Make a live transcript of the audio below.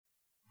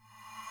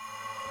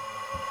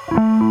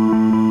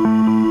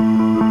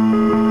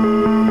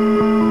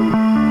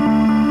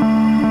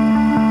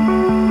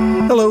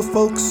Hello,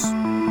 folks.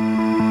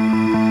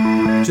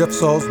 Jeff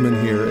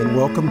Salzman here, and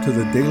welcome to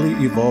the Daily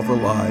Evolver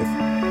Live.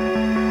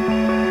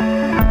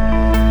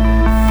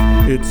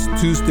 It's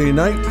Tuesday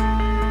night,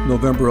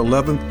 November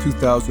 11th,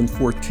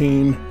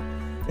 2014,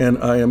 and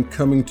I am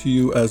coming to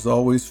you, as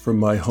always, from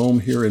my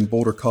home here in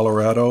Boulder,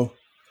 Colorado,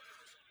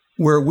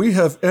 where we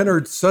have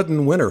entered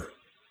sudden winter.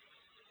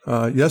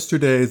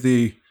 Yesterday,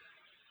 the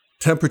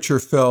temperature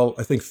fell,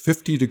 I think,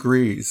 50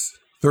 degrees,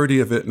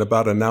 30 of it in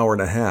about an hour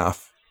and a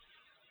half.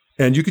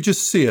 And you could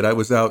just see it. I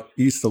was out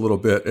east a little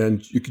bit,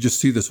 and you could just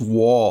see this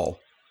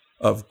wall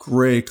of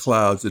gray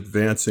clouds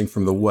advancing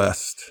from the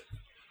west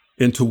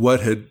into what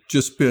had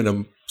just been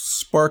a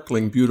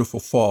sparkling, beautiful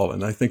fall.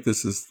 And I think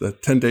this is the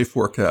 10-day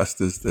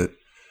forecast is that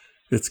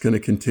it's going to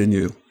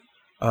continue.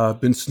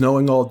 Been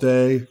snowing all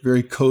day,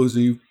 very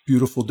cozy,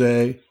 beautiful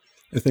day.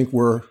 I think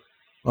we're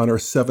on our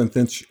 7th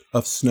inch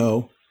of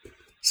snow.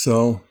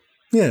 So,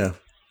 yeah,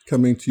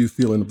 coming to you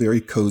feeling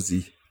very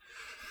cozy.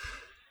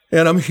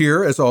 And I'm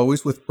here, as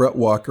always, with Brett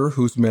Walker,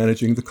 who's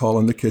managing the call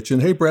in the kitchen.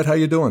 Hey, Brett, how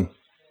you doing?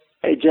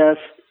 Hey, Jeff.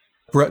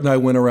 Brett and I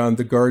went around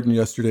the garden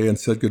yesterday and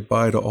said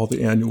goodbye to all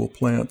the annual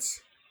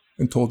plants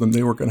and told them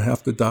they were going to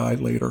have to die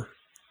later.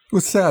 It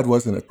was sad,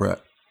 wasn't it,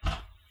 Brett?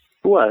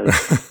 It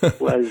was.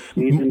 It was.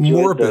 We've enjoyed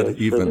morbid,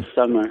 even. The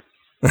summer.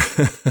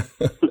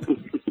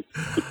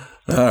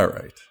 All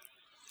right.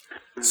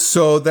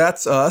 So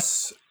that's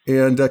us,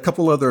 and a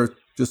couple other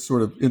just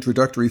sort of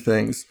introductory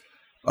things.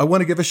 I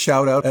want to give a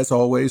shout out, as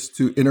always,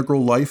 to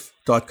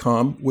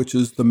integrallife.com, which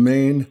is the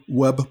main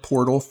web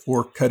portal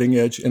for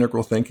cutting-edge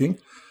integral thinking.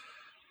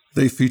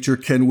 They feature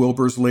Ken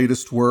Wilber's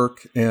latest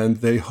work, and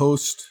they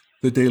host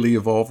the Daily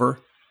Evolver,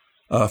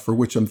 for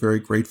which I'm very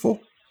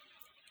grateful.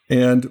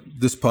 And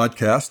this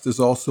podcast is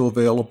also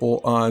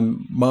available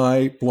on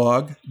my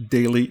blog,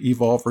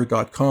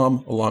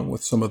 dailyevolver.com, along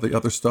with some of the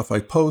other stuff I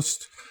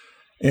post,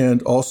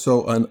 and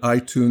also on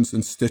iTunes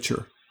and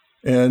Stitcher.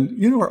 And,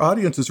 you know, our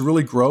audience is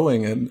really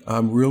growing, and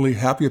I'm really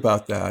happy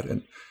about that.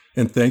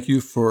 And thank you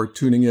for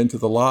tuning into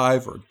the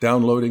live or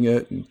downloading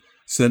it and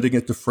sending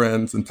it to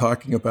friends and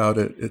talking about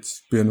it.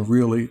 It's been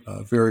really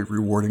a very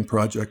rewarding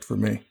project for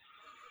me.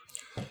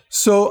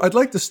 So I'd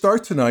like to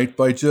start tonight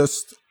by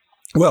just,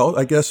 well,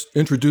 I guess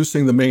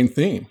introducing the main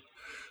theme.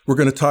 We're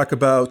going to talk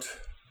about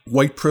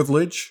white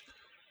privilege,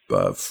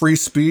 free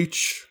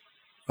speech,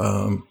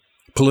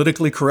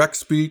 politically correct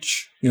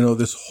speech, you know,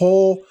 this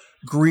whole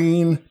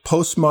green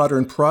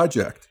postmodern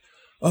project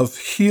of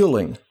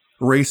healing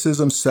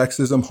racism,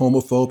 sexism,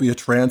 homophobia,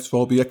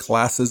 transphobia,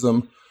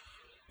 classism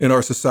in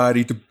our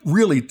society to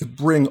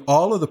bring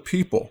all of the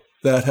people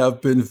that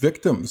have been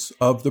victims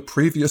of the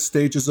previous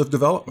stages of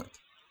development,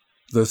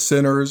 the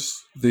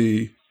sinners,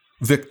 the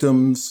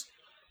victims,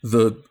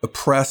 the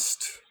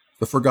oppressed,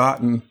 the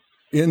forgotten,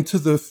 into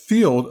the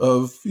field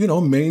of, you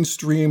know,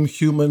 mainstream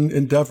human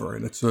endeavor.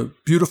 And it's a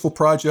beautiful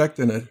project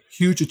and a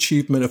huge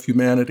achievement of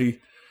humanity.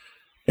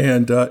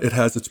 And it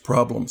has its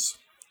problems.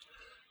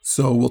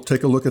 So we'll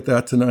take a look at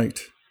that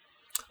tonight.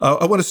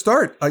 I want to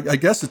start, I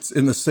guess it's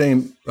in the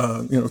same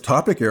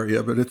topic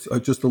area, but it's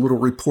just a little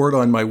report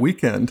on my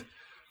weekend.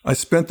 I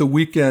spent the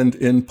weekend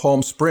in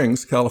Palm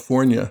Springs,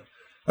 California.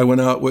 I went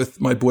out with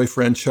my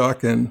boyfriend,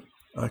 Chuck, and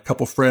a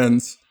couple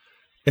friends,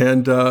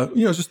 and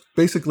just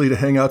basically to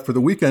hang out for the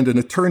weekend. And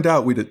it turned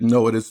out, we didn't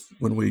know it as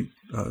when we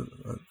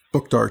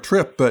booked our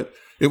trip, but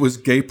it was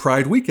Gay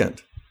Pride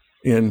weekend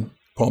in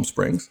Palm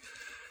Springs.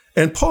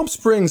 And Palm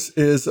Springs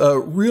is a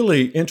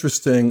really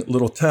interesting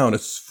little town.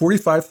 It's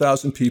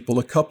 45,000 people,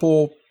 a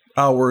couple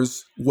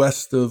hours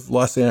west of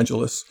Los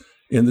Angeles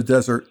in the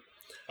desert.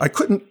 I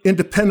couldn't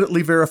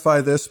independently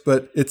verify this,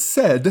 but it's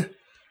said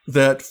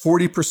that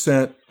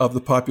 40% of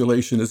the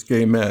population is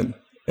gay men.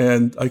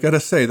 And I got to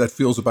say, that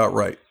feels about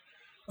right.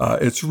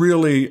 It's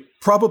really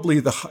probably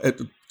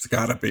it's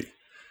got to be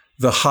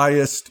the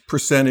highest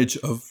percentage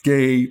of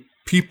gay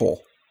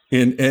people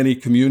in any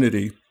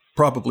community,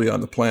 probably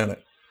on the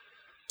planet.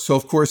 So,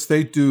 of course,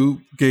 they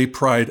do Gay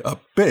Pride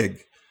up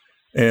big,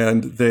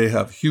 and they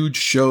have huge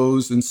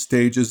shows and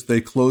stages.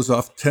 They close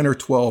off 10 or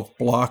 12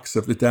 blocks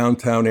of the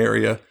downtown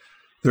area.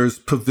 There's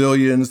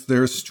pavilions,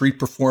 there's street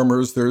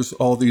performers, there's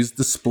all these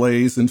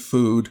displays and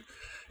food.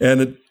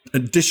 And an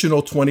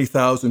additional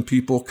 20,000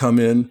 people come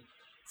in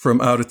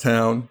from out of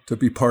town to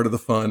be part of the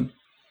fun.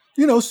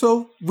 You know,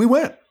 so we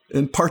went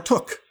and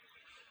partook.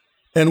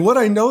 And what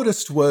I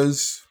noticed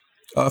was,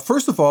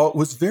 first of all, it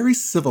was very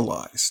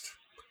civilized.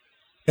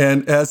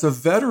 And as a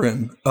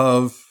veteran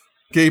of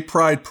gay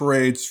pride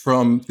parades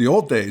from the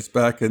old days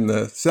back in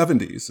the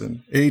 70s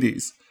and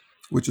 80s,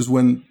 which is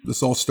when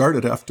this all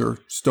started after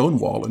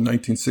Stonewall in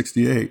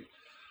 1968,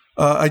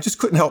 I just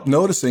couldn't help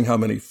noticing how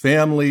many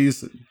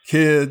families and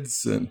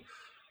kids and,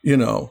 you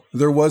know,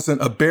 there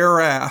wasn't a bare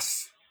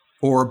ass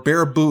or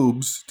bare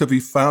boobs to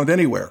be found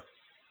anywhere.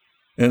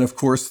 And of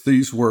course,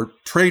 these were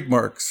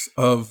trademarks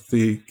of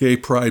the gay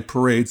pride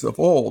parades of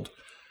old.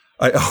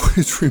 I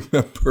always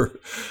remember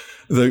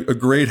a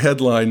great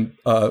headline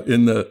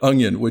in The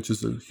Onion, which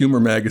is a humor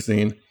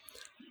magazine,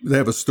 they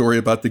have a story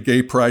about the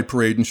Gay Pride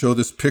Parade and show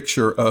this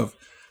picture of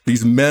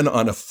these men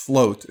on a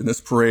float in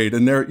this parade.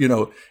 And they're,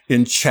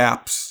 in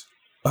chaps,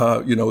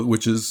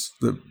 which is,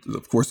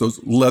 of course, those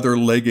leather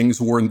leggings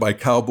worn by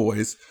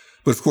cowboys.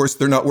 But of course,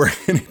 they're not wearing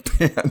any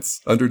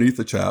pants underneath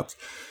the chaps.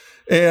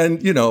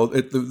 And,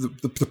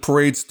 the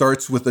parade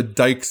starts with the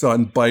Dykes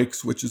on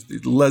Bikes, which is the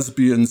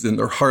lesbians in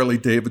their Harley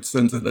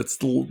Davidsons, and it's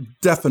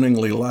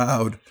deafeningly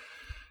loud.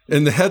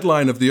 And the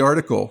headline of the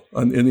article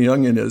in The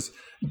Onion is,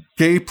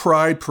 Gay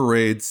Pride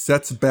Parade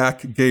Sets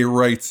Back Gay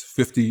Rights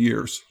 50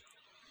 Years.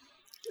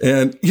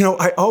 And,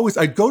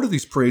 I'd go to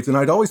these parades and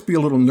I'd always be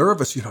a little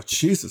nervous,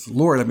 Jesus,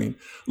 Lord, I mean,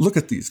 look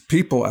at these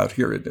people out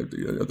here,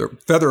 they're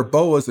feather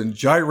boas and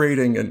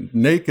gyrating and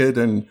naked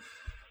and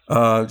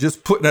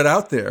just putting it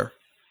out there.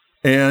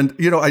 And,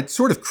 I'd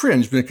sort of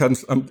cringe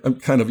because I'm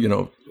kind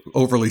of,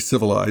 overly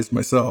civilized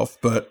myself.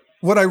 But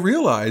what I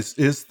realized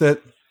is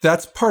that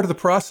that's part of the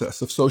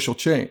process of social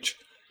change.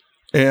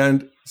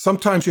 And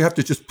sometimes you have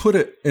to just put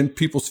it in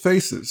people's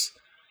faces.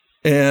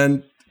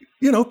 And,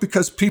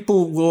 because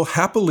people will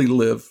happily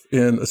live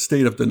in a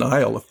state of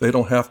denial if they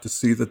don't have to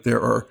see that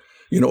there are,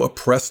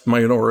 oppressed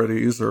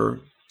minorities or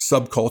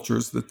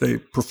subcultures that they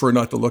prefer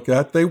not to look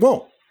at, they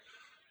won't.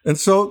 And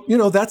so,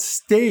 that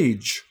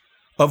stage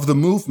of the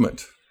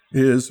movement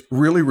is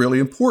really, really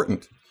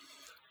important.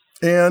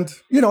 And,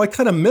 I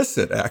kind of miss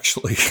it,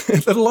 actually.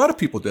 That a lot of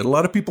people did. A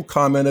lot of people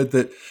commented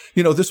that,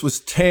 this was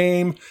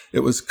tame, it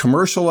was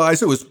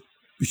commercialized, it was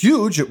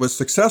huge, it was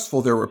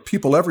successful, there were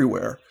people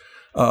everywhere.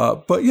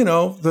 But,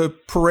 the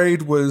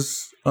parade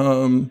was,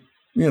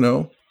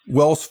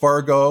 Wells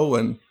Fargo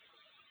and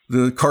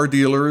the car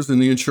dealers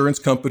and the insurance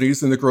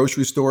companies and the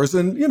grocery stores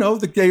and,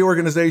 the gay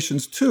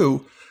organizations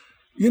too.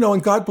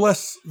 And God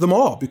bless them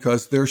all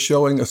because they're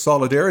showing a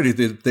solidarity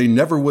that they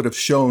never would have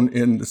shown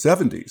in the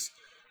 70s.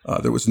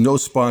 There was no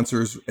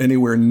sponsors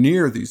anywhere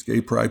near these gay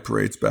pride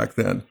parades back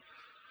then.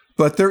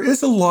 But there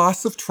is a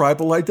loss of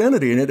tribal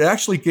identity, and it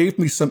actually gave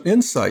me some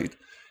insight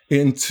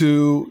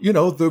into,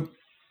 the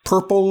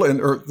purple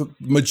or the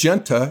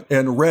magenta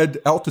and red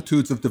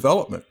altitudes of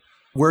development,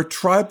 where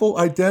tribal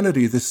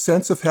identity, the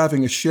sense of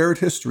having a shared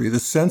history, the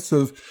sense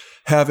of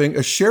having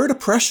a shared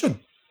oppression,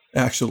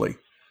 actually.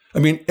 I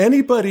mean,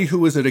 anybody who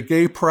was at a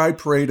gay pride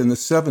parade in the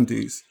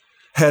 70s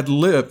had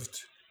lived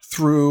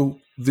through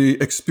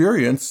the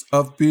experience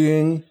of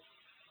being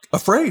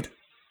afraid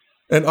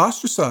and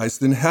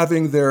ostracized and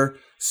having their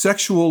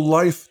sexual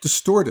life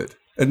distorted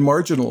and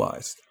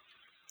marginalized.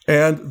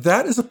 And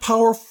that is a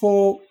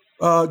powerful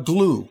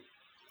glue.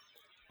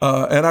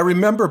 And I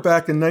remember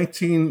back in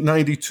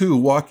 1992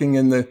 walking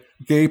in the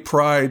gay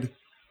pride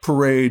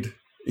parade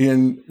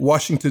in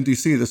Washington,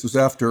 D.C. This was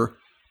after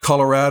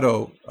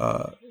Colorado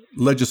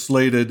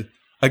legislated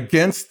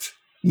against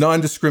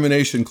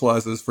non-discrimination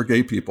clauses for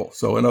gay people.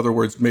 So in other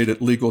words, made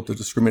it legal to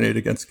discriminate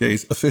against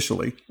gays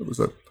officially. It was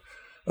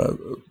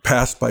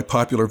passed by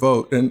popular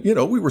vote. And,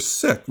 we were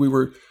sick. We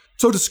were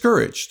so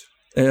discouraged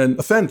and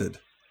offended.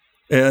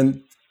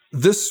 And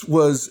this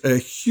was a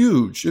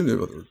huge,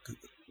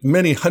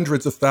 many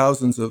hundreds of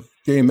thousands of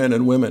gay men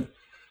and women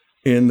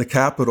in the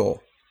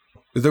Capitol.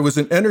 There was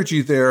an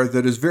energy there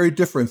that is very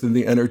different than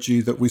the energy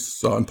that we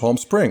saw in Palm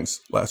Springs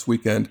last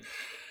weekend.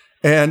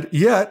 And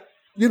yet,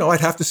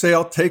 I'd have to say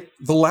I'll take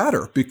the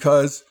latter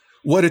because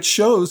what it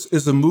shows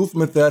is a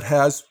movement that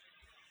has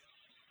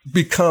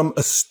become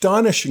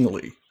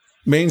astonishingly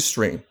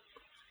mainstream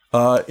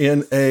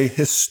in a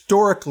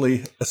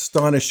historically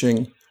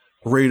astonishing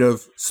rate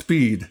of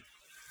speed.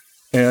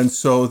 And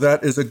so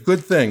that is a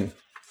good thing.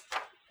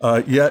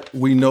 Yet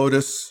we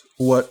notice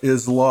what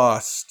is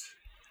lost.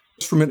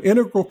 From an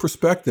integral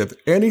perspective,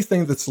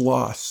 anything that's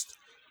lost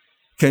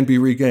can be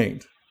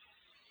regained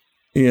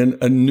in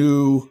a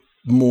new,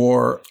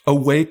 more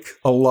awake,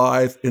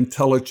 alive,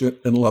 intelligent,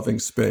 and loving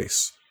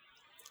space.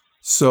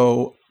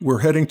 So we're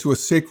heading to a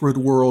sacred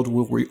world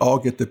where we all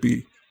get to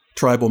be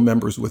tribal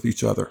members with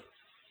each other.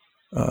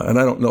 And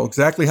I don't know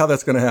exactly how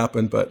that's going to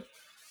happen, but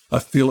I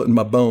feel it in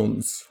my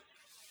bones.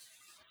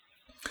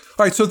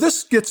 All right, so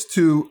this gets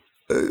to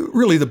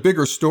really the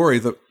bigger story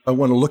that I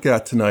want to look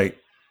at tonight.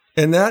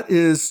 And that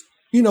is,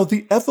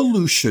 the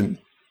evolution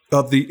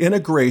of the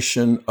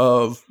integration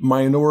of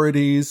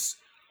minorities,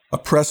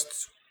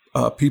 oppressed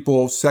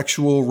people,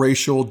 sexual,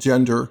 racial,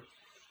 gender.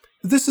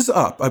 This is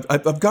up.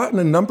 I've gotten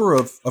a number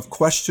of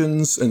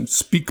questions and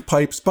speak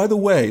pipes. By the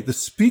way, the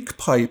speak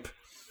pipe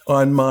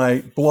on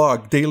my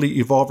blog,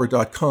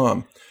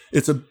 dailyevolver.com,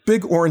 it's a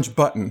big orange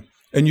button,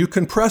 and you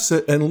can press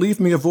it and leave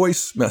me a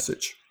voice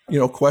message.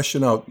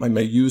 Question out. I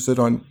may use it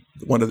on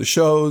one of the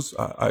shows.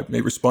 I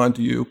may respond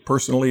to you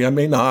personally. I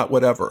may not,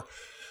 whatever.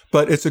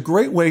 But it's a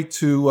great way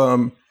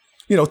to,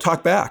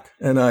 talk back.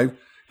 And I'm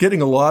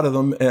getting a lot of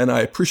them, and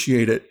I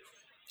appreciate it.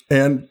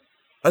 And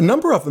a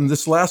number of them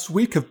this last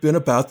week have been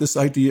about this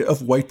idea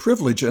of white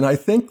privilege. And I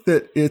think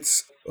that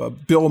it's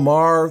Bill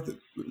Maher,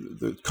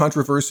 the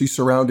controversy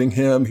surrounding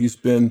him. He's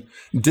been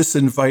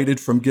disinvited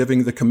from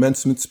giving the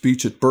commencement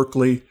speech at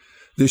Berkeley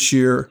this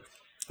year.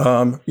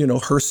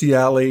 Hersey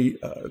Alley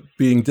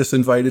being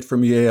disinvited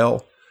from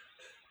Yale.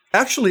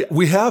 Actually,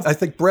 we have, I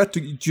think, Brett,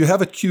 do you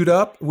have it queued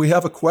up? We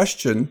have a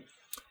question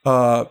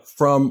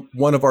from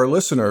one of our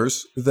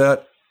listeners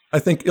that I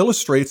think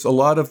illustrates a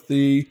lot of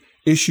the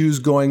issues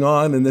going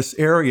on in this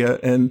area.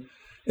 And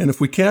if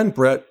we can,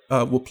 Brett,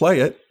 we'll play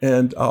it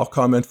and I'll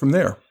comment from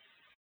there.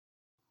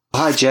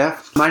 Hi,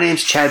 Jeff. My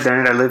name's Chad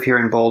Bennett. I live here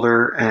in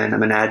Boulder, and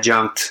I'm an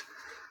adjunct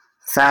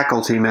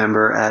faculty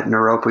member at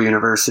Naropa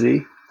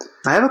University.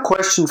 I have a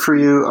question for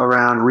you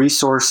around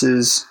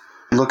resources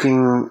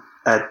looking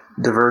at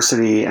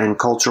diversity and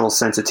cultural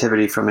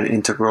sensitivity from an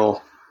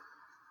integral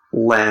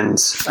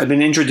lens. I've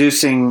been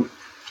introducing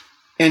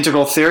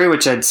integral theory,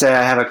 which I'd say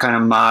I have a kind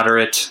of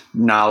moderate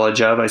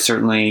knowledge of. I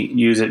certainly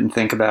use it and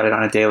think about it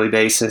on a daily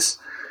basis.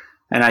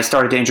 And I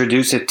started to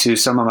introduce it to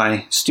some of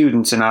my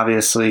students, and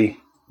obviously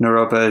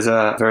Naropa is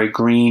a very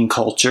green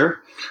culture.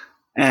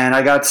 And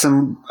I got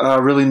some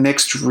really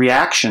mixed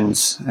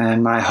reactions.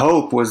 And my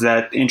hope was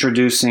that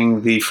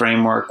introducing the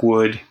framework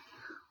would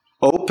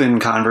open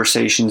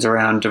conversations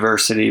around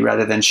diversity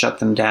rather than shut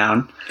them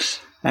down.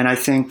 And I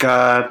think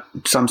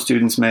some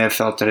students may have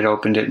felt that it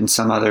opened it, and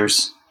some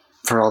others,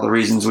 for all the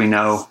reasons we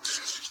know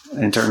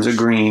in terms of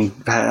green,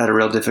 had a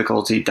real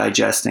difficulty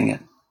digesting it.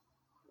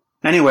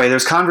 Anyway,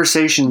 there's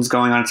conversations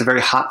going on. It's a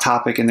very hot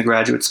topic in the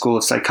Graduate School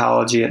of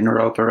Psychology at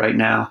Naropa right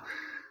now.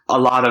 A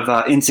lot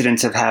of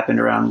incidents have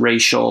happened around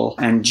racial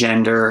and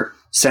gender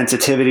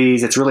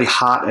sensitivities. It's really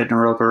hot at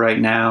Naropa right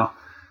now.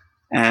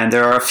 And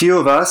there are a few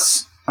of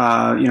us,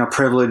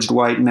 privileged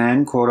white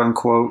men, quote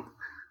unquote,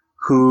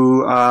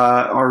 who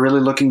are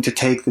really looking to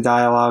take the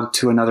dialogue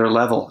to another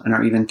level and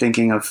are even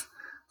thinking of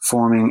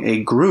forming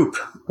a group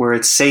where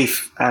it's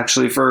safe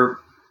actually for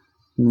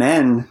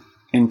men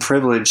in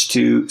privilege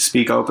to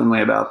speak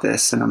openly about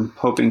this. And I'm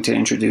hoping to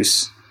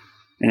introduce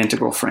an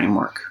integral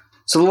framework.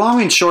 So the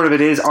long and short of it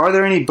is, are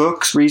there any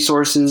books,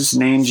 resources,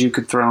 names you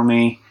could throw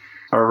me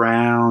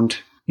around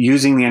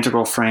using the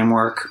integral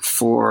framework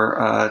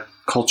for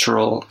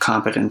cultural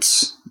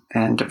competence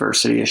and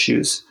diversity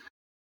issues?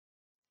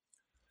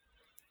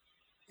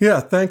 Yeah,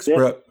 thanks,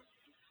 Brett.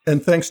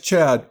 And thanks,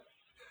 Chad.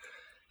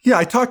 Yeah,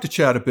 I talked to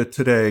Chad a bit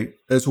today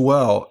as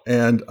well,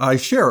 and I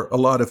share a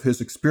lot of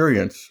his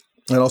experience.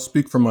 And I'll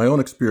speak from my own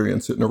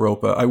experience at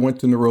Naropa. I went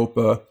to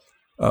Naropa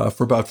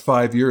for about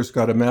 5 years,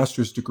 got a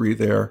master's degree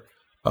there.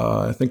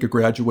 I think I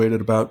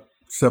graduated about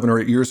 7 or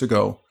 8 years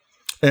ago.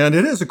 And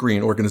it is a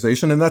green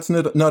organization, and that's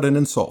not an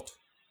insult.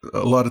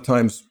 A lot of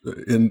times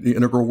in the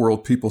integral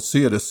world, people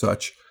see it as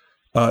such.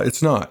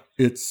 It's not.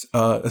 It's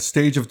a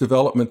stage of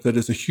development that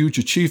is a huge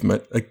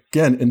achievement,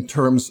 again, in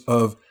terms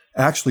of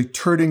actually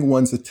turning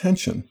one's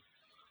attention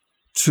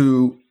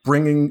to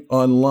bringing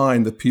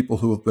online the people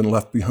who have been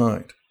left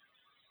behind.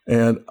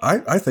 And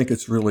I think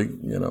it's really,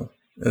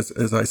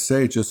 as I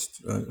say,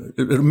 just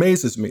it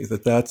amazes me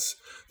that that's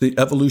the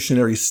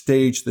evolutionary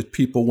stage that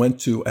people went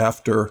to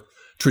after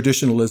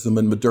traditionalism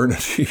and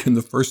modernity in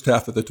the first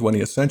half of the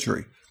 20th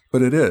century.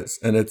 But it is,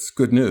 and it's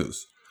good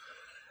news.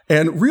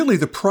 And really,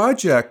 the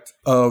project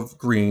of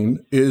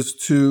Green is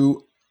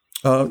to,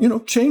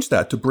 change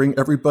that, to bring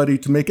everybody,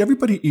 to make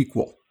everybody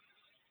equal.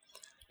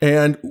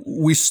 And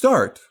we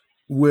start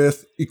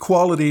with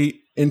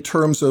equality in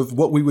terms of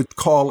what we would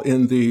call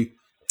in the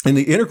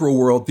integral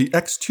world, the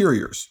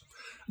exteriors.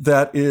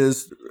 That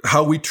is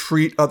how we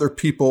treat other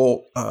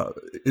people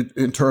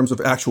in terms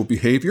of actual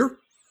behavior.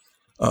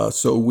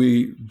 So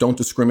we don't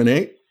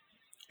discriminate.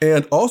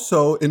 And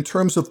also in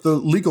terms of the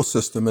legal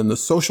system and the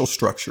social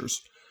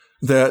structures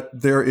that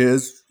there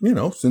is,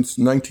 since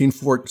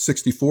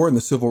 1964 in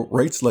the civil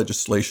rights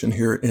legislation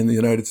here in the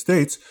United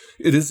States,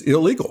 it is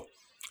illegal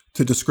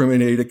to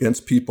discriminate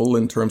against people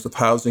in terms of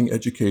housing,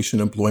 education,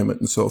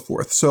 employment, and so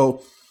forth.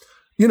 So,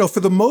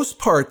 for the most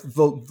part,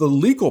 the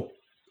legal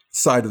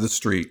side of the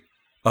street,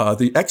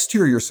 the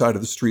exterior side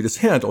of the street is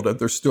handled. And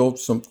there's still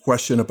some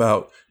question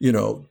about,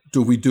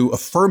 do we do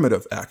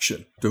affirmative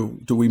action?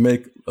 Do we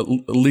make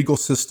legal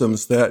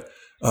systems that,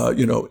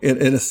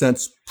 in a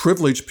sense,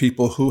 privilege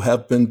people who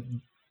have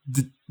been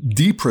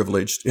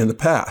deprivileged in the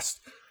past?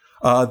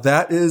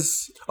 That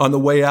is on the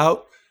way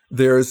out.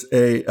 There's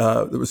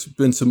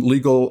been some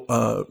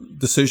legal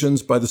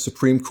decisions by the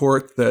Supreme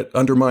Court that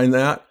undermine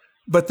that,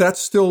 but that's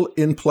still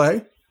in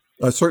play.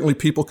 Certainly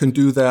people can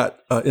do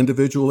that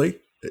individually,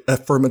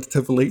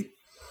 affirmatively.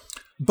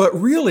 But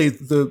really,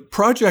 the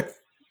project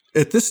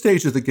at this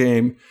stage of the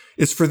game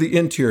is for the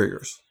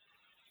interiors,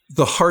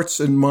 the hearts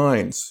and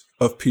minds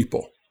of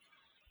people,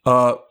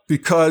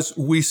 because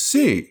we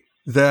see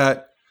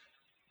that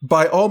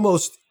by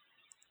almost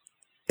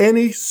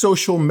any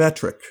social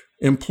metric,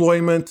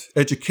 employment,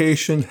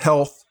 education,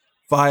 health,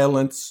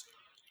 violence,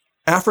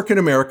 African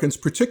Americans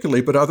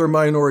particularly, but other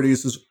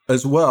minorities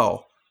as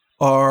well,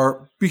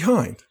 are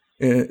behind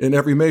in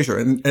every measure.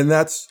 And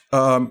that's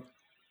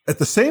at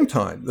the same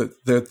time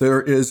that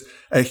there is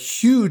a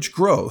huge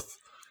growth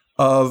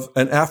of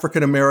an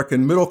African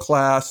American middle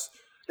class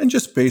and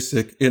just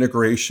basic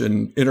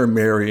integration,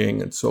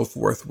 intermarrying, and so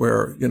forth,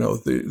 where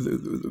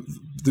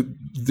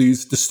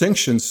these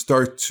distinctions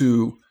start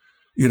to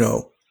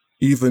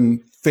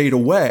even fade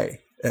away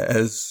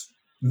as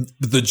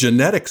the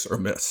genetics are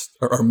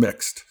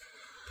mixed.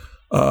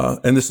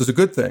 And this is a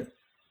good thing.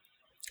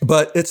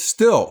 But it's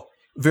still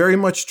very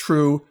much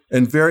true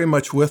and very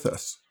much with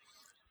us.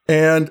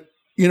 And,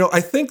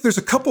 I think there's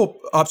a couple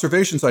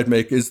observations I'd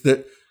make is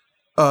that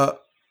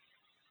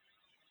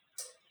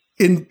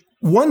in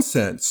one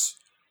sense,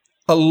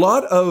 a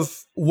lot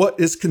of what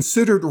is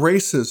considered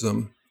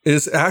racism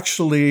is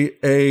actually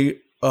a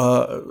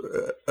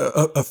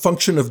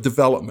function of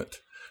development.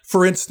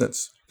 For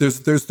instance,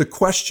 there's the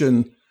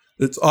question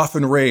that's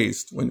often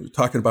raised when you're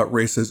talking about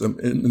racism,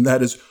 and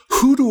that is,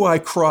 who do I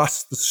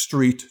cross the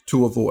street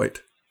to avoid?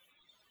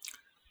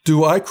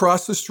 Do I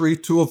cross the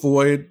street to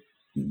avoid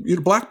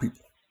black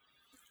people?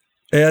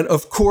 And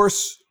of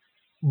course,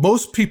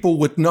 most people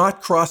would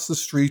not cross the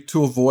street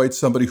to avoid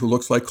somebody who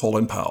looks like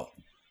Colin Powell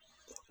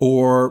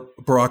or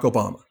Barack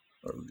Obama,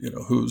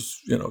 who's,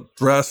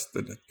 dressed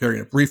and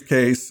carrying a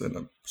briefcase and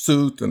a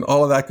suit and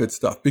all of that good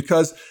stuff,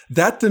 because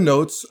that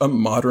denotes a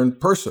modern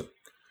person.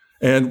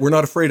 And we're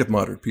not afraid of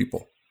modern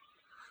people.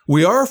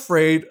 We are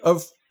afraid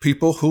of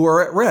people who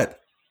are at red.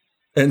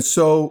 And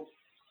so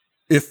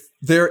if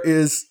there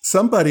is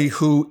somebody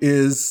who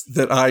is,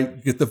 that I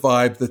get the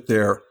vibe that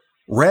they're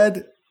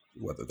red,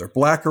 whether they're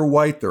black or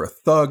white, they're a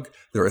thug,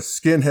 they're a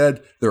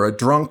skinhead, they're a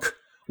drunk,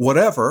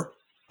 whatever,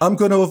 I'm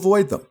going to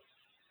avoid them.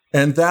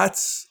 And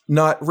that's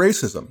not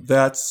racism.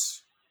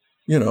 That's,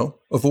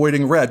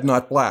 avoiding red,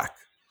 not black.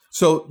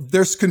 So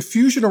there's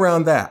confusion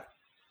around that.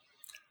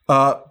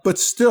 But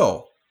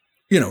still,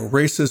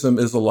 racism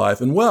is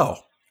alive and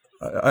well.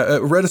 I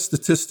read a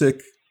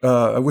statistic,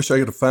 I wish I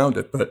could have found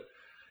it, but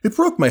it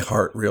broke my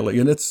heart, really.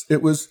 And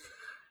it was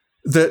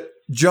that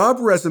job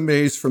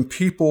resumes from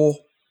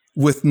people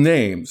with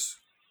names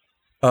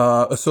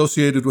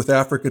associated with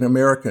African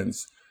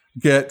Americans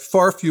get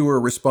far fewer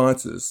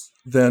responses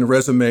than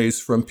resumes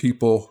from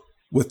people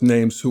with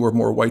names who are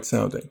more white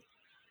sounding.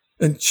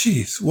 And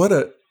geez, what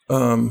a,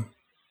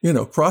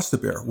 cross the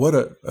bear, what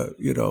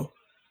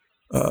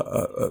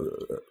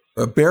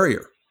a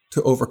barrier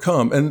to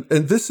overcome. And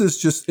this is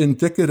just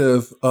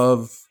indicative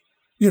of,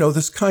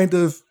 this kind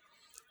of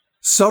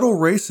subtle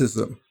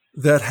racism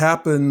that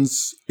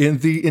happens in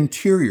the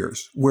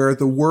interiors where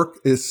the work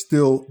is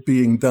still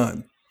being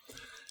done.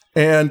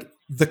 And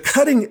the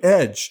cutting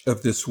edge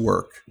of this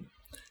work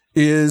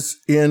is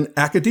in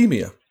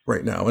academia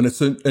right now. And it's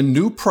a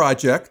new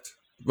project,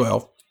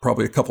 well,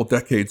 probably a couple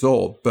decades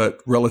old, but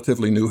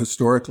relatively new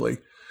historically,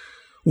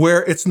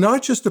 where it's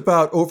not just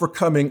about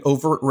overcoming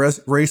overt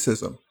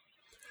racism.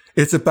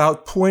 It's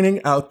about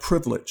pointing out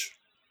privilege.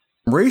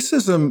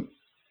 Racism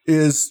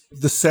is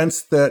the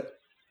sense that,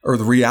 or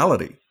the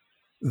reality,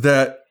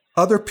 that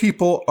other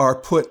people are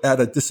put at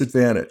a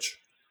disadvantage.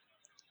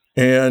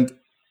 And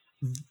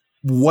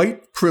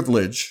white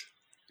privilege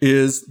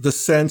is the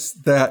sense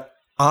that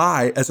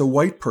I, as a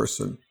white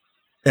person,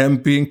 am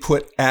being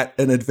put at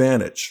an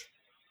advantage.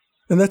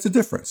 And that's a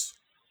difference.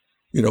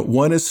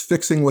 One is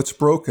fixing what's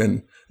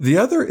broken. The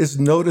other is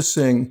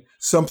noticing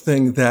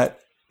something that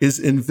is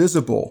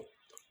invisible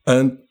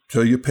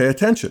until you pay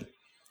attention.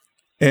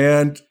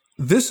 And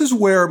this is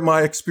where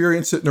my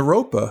experience at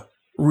Naropa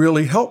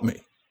really helped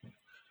me.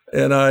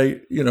 And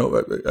I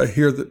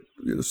hear that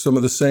some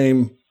of the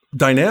same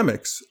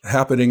dynamics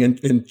happening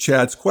in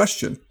Chad's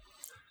question.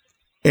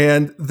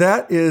 And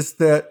that is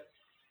that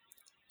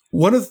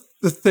one of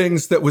the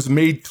things that was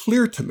made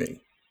clear to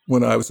me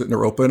when I was at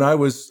Naropa, and I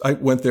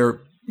went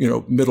there,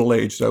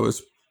 middle-aged. I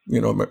was,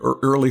 in my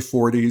early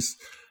 40s.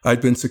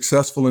 I'd been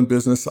successful in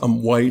business.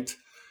 I'm white.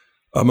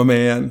 I'm a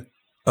man.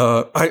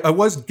 I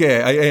was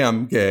gay. I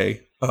am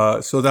gay.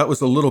 So that was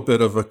a little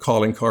bit of a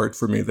calling card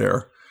for me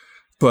there.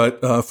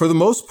 But for the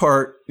most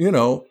part,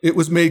 it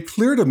was made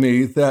clear to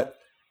me that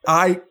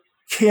I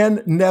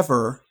can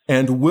never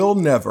and will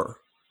never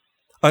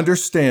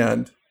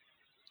understand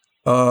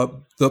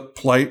the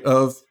plight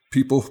of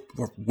people,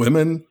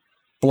 women,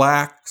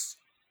 blacks,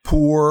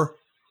 poor,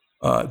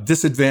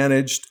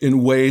 disadvantaged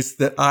in ways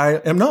that I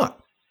am not.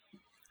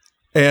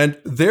 And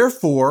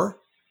therefore,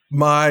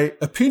 my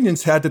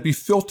opinions had to be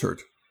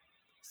filtered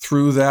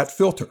through that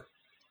filter.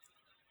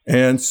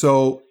 And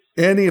so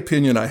any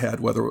opinion I had,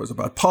 whether it was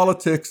about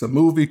politics, a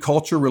movie,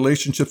 culture,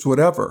 relationships,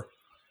 whatever,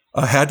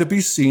 had to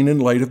be seen in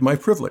light of my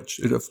privilege.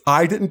 And if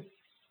I didn't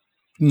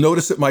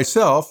notice it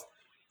myself,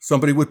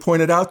 somebody would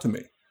point it out to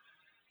me.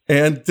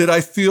 And did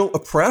I feel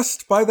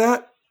oppressed by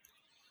that?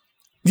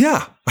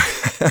 Yeah,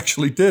 I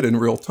actually did in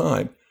real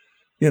time.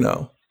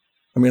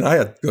 I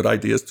had good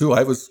ideas too.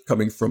 I was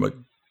coming from a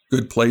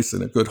good place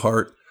and a good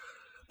heart.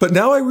 But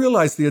now I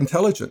realize the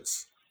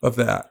intelligence of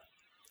that.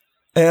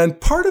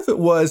 And part of it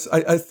was,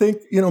 I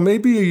think,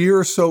 maybe a year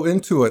or so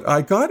into it,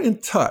 I got in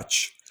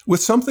touch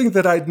with something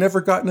that I'd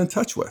never gotten in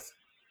touch with.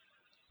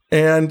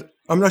 And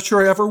I'm not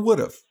sure I ever would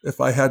have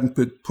if I hadn't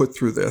been put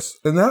through this.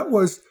 And that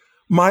was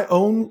my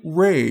own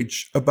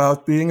rage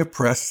about being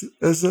oppressed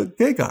as a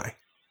gay guy.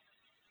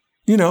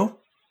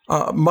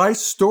 My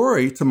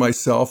story to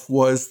myself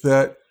was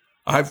that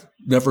I've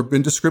never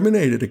been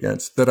discriminated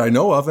against that I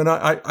know of. And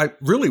I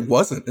really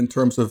wasn't in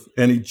terms of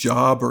any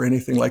job or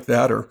anything like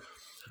that, or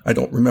I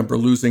don't remember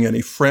losing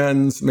any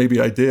friends. Maybe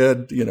I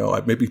did.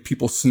 Maybe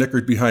people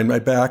snickered behind my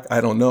back.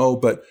 I don't know.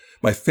 But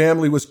my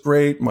family was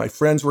great. My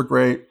friends were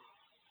great.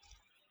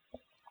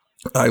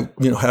 I,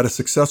 had a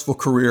successful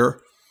career.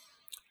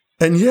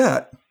 And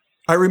yet,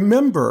 I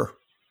remember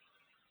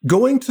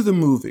going to the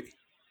movie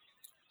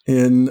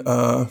in,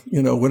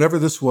 whenever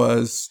this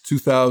was,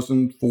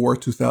 2004,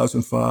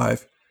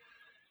 2005.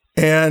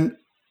 And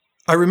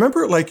I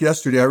remember it like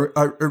yesterday.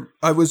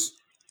 I was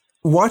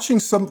watching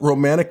some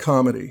romantic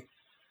comedy.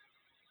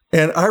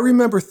 And I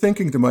remember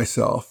thinking to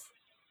myself,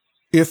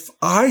 if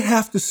I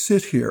have to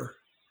sit here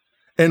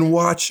and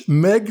watch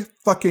Meg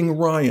fucking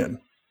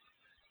Ryan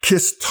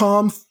kiss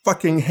Tom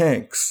fucking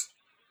Hanks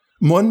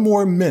one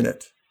more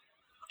minute,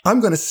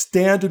 I'm going to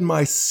stand in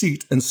my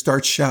seat and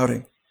start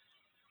shouting.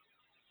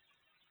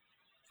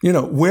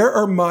 Where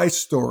are my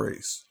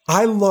stories?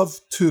 I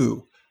love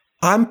too.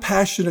 I'm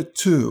passionate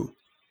too.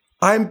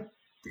 I'm,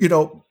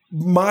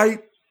 my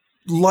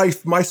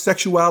life, my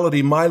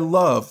sexuality, my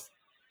love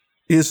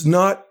is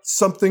not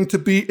something to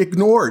be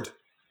ignored.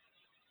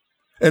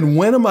 And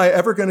when am I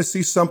ever going to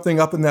see something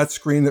up in that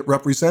screen that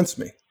represents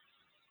me?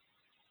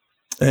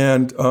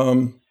 And,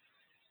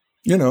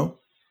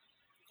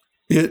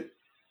 it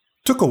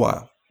took a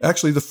while.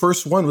 Actually, the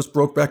first one was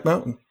Brokeback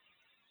Mountain,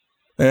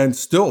 and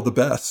still the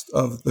best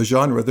of the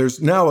genre.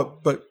 There's now,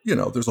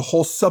 there's a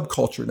whole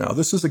subculture now.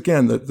 This is,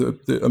 again,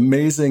 the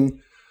amazing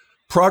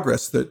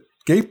progress that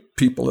gay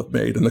people have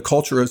made and the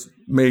culture has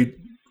made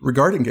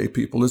regarding gay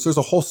people is there's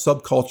a whole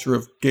subculture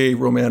of gay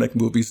romantic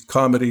movies,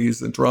 comedies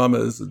and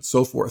dramas and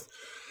so forth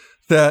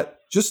that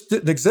just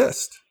didn't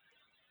exist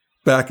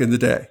back in the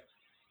day.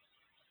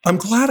 I'm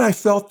glad I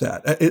felt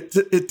that.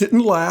 It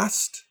didn't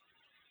last,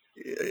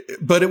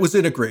 but it was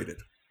integrated.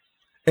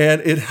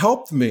 And it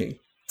helped me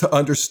to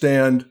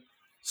understand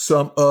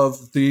some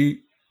of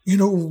the,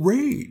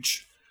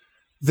 rage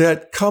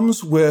that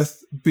comes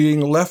with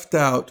being left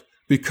out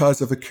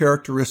because of a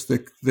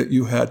characteristic that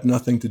you had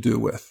nothing to do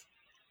with.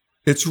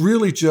 It's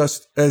really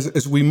just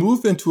as we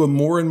move into a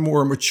more and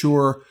more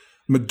mature,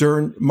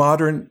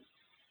 modern,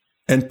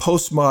 and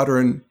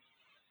postmodern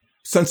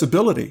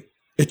sensibility,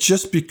 it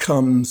just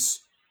becomes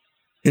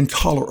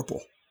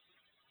intolerable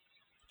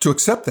to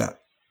accept that.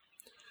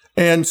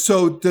 And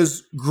so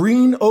does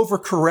Green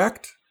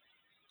overcorrect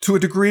to a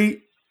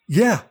degree?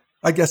 Yeah,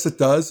 I guess it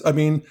does. I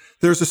mean,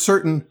 there's a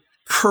certain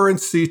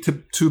currency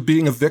to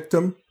being a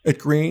victim at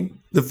Green.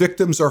 The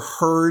victims are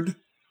heard.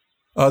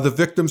 The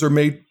victims are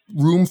made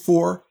room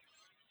for.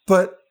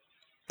 But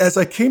as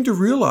I came to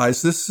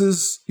realize, this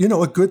is,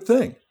 a good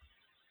thing.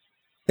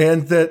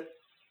 And that,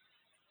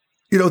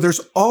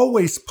 there's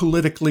always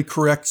politically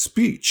correct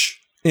speech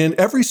in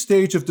every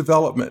stage of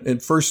development, in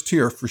first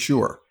tier for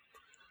sure.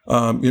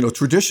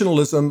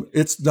 Traditionalism,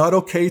 it's not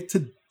okay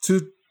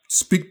to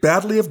speak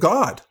badly of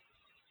God.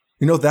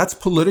 That's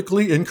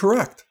politically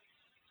incorrect.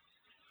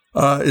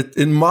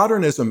 In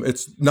modernism,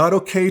 it's not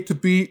okay to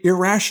be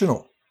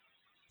irrational,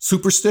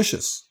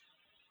 superstitious.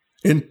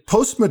 In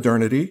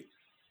postmodernity,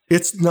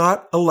 it's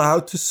not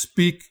allowed to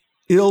speak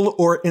ill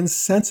or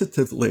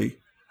insensitively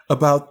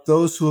about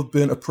those who have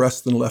been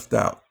oppressed and left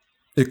out.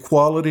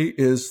 Equality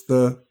is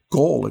the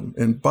goal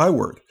and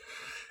byword.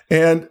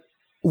 And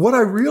what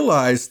I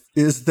realized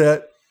is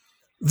that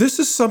this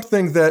is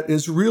something that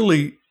is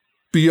really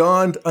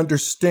beyond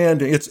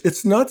understanding.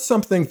 It's not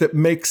something that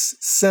makes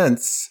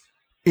sense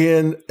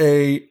in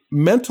a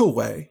mental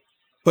way,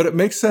 but it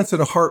makes sense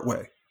in a heart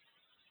way.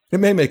 It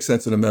may make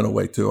sense in a mental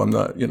way too. I'm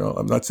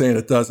not saying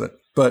it doesn't.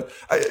 But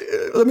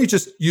let me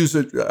just use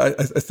it.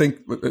 I think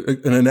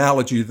an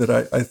analogy that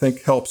I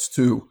think helps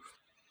to,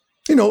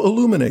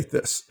 illuminate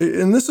this.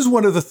 And this is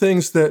one of the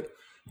things that,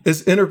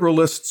 as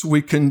integralists,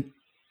 we can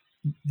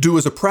do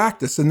as a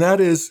practice, and that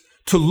is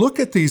to look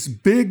at these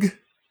big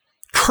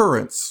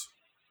currents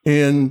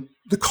in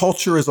the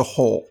culture as a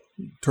whole,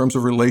 in terms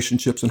of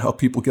relationships and how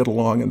people get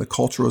along in the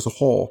culture as a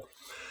whole,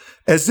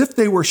 as if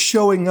they were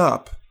showing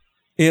up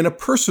in a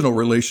personal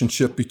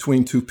relationship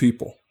between two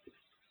people.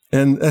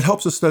 And it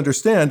helps us to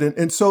understand.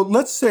 And so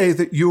let's say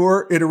that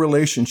you're in a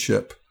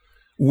relationship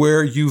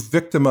where you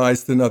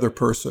victimized another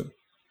person.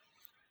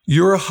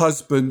 You're a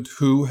husband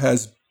who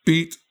has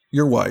beat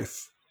your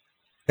wife,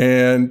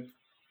 and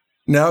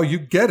now you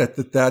get it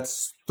that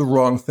that's the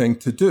wrong thing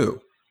to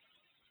do.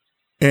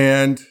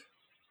 And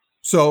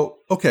so,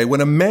 okay,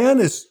 when a man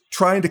is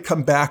trying to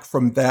come back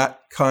from that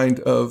kind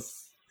of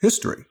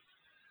history,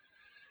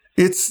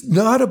 it's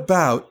not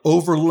about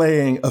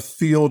overlaying a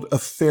field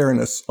of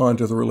fairness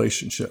onto the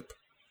relationship.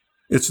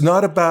 It's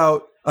not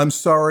about, I'm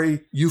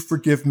sorry, you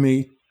forgive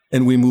me,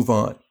 and we move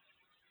on.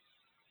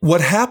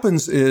 What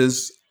happens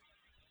is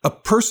a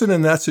person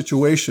in that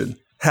situation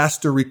has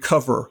to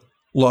recover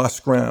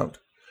lost ground.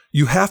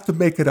 You have to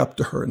make it up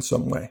to her in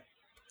some way.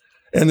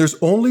 And there's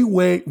only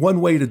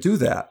one way to do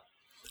that,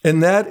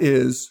 and that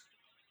is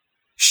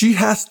she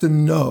has to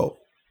know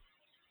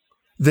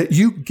that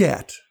you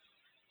get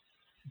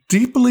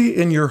deeply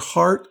in your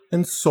heart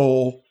and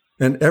soul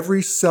and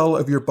every cell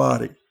of your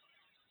body,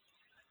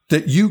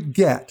 that you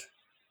get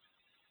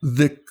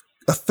the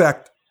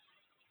effect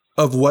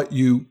of what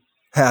you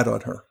had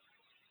on her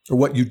or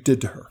what you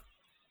did to her.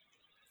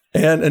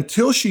 And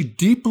until she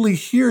deeply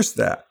hears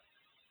that,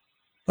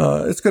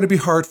 it's going to be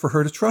hard for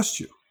her to trust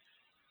you.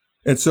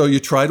 And so you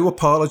try to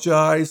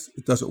apologize,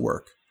 it doesn't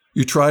work.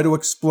 You try to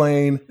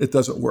explain, it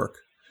doesn't work.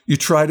 You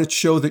try to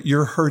show that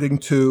you're hurting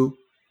too,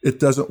 it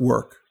doesn't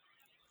work.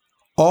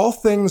 All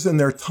things in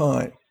their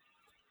time.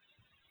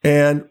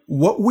 And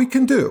what we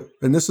can do,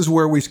 and this is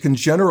where we can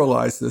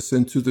generalize this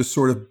into this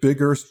sort of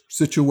bigger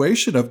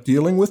situation of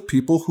dealing with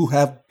people who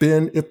have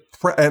been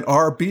and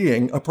are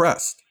being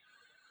oppressed,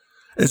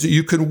 is that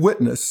you can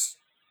witness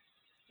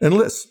and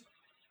listen.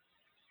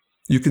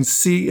 You can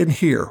see and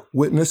hear,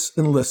 witness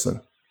and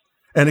listen.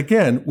 And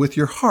again, with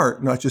your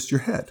heart, not just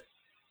your head.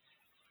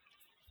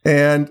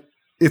 And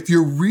if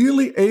you're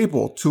really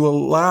able to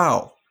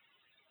allow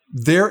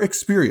their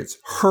experience,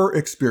 her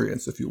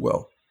experience, if you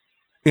will,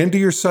 into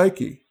your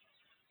psyche,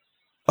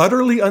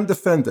 utterly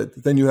undefended,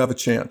 then you have a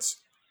chance.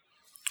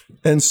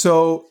 And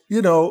so,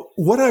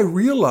 what I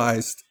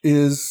realized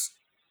is,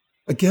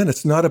 again,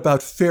 it's not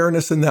about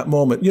fairness in that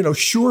moment.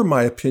 Sure,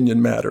 my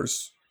opinion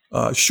matters.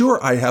 Sure,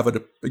 I have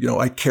it,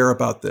 I care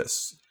about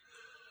this.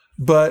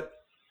 But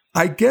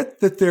I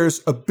get that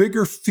there's a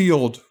bigger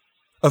field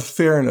of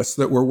fairness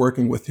that we're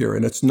working with here.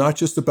 And it's not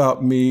just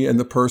about me and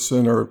the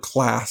person or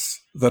class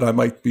that I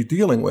might be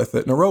dealing with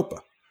at Naropa.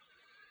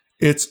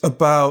 It's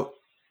about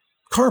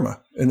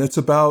karma, and it's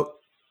about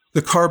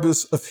the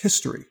karmas of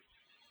history.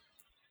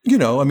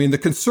 The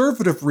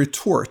conservative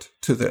retort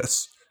to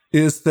this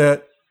is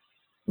that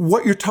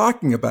what you're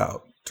talking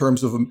about in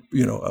terms of, an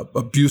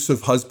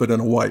abusive husband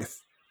and a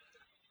wife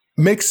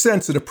makes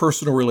sense in a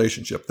personal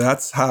relationship.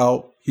 That's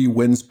how he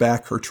wins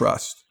back her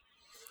trust.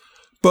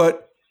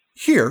 But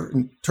here,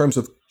 in terms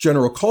of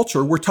general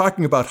culture, we're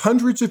talking about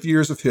hundreds of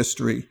years of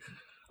history.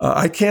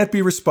 I can't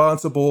be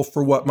responsible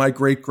for what my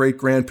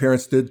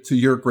great-great-grandparents did to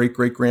your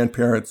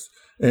great-great-grandparents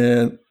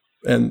and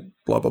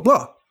blah, blah,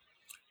 blah.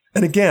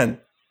 And again,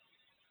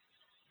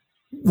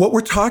 what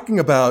we're talking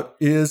about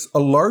is a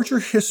larger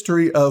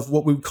history of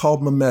what we would call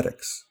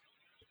memetics,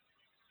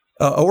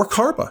 or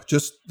karma,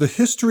 just the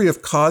history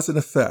of cause and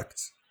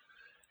effect.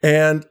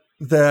 And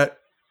that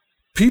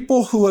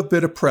people who have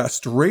been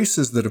oppressed,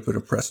 races that have been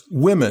oppressed,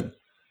 women,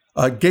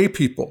 gay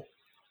people,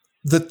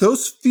 that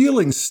those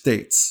feeling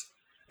states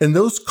and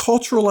those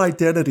cultural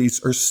identities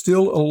are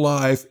still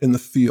alive in the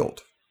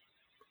field.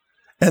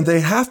 And they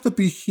have to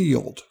be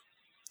healed.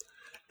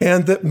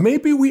 And that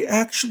maybe we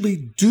actually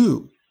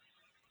do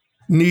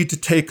need to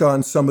take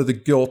on some of the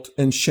guilt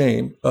and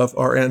shame of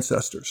our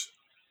ancestors.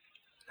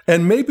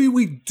 And maybe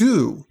we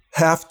do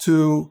have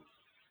to,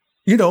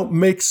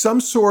 make some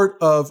sort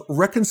of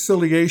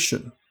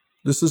reconciliation.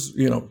 This is,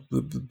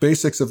 the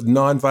basics of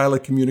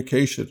nonviolent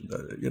communication,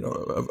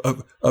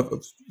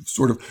 of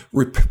sort of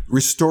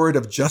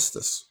restorative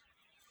justice,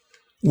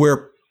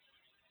 where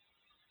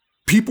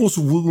people's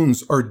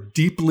wounds are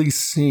deeply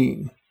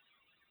seen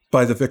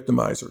by the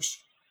victimizers,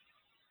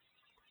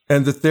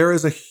 and that there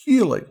is a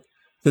healing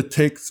that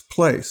takes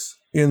place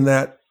in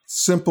that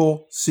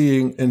simple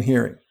seeing and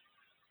hearing.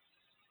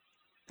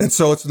 And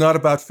so it's not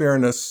about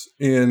fairness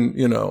in,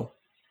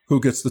 who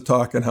gets to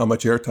talk and how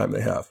much airtime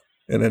they have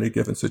in any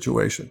given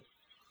situation.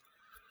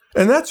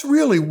 And that's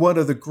really one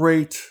of the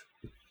great,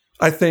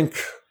 I think,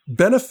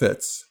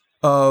 benefits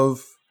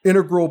of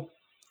integral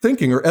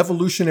thinking or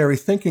evolutionary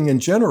thinking in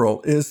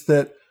general, is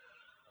that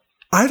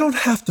I don't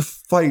have to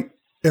fight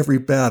every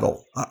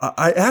battle.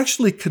 I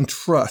actually can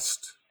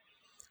trust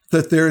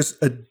that there's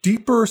a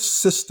deeper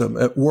system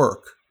at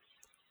work,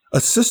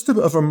 a system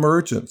of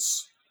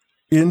emergence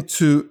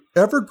into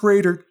ever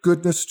greater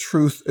goodness,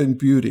 truth, and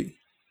beauty.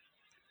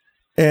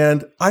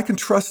 And I can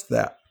trust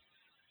that.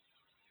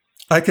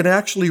 I can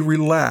actually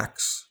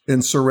relax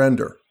and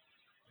surrender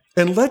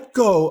and let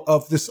go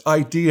of this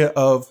idea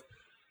of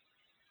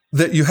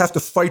that you have to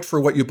fight for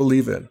what you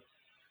believe in.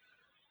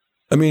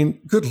 I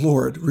mean, good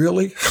Lord,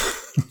 really?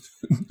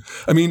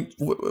 I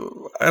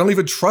don't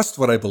even trust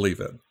what I believe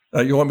in.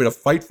 You want me to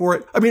fight for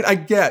it? I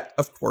get,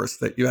 of course,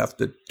 that you have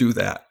to do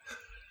that.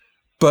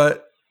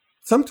 But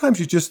sometimes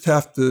you just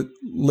have to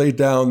lay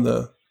down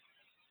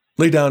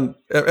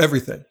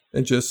everything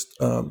and just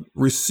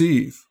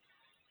receive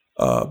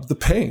the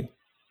pain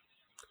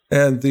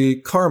and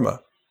the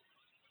karma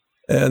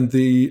and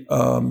the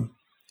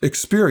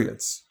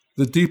experience,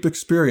 the deep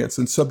experience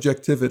and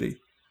subjectivity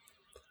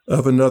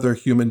of another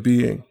human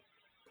being.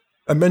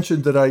 I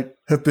mentioned that I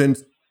have been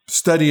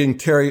studying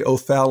Terry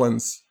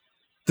O'Fallon's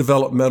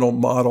developmental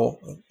model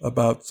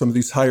about some of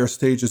these higher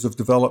stages of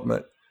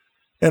development.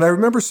 And I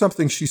remember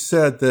something she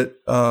said that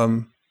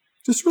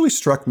just really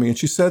struck me. And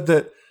she said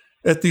that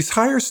at these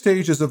higher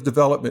stages of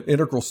development,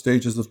 integral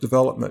stages of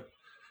development,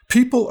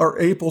 people are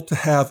able to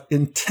have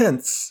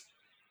intense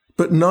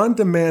but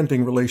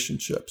non-demanding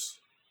relationships.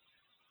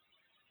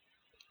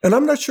 And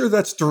I'm not sure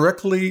that's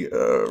directly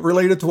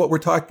related to what we're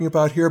talking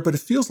about here, but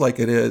it feels like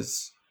it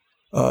is,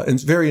 and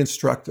it's very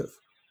instructive.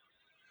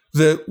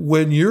 That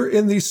when you're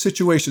in these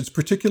situations,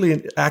 particularly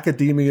in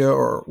academia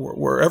or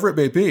wherever it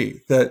may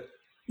be, that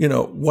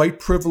white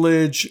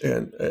privilege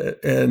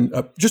and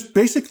just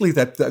basically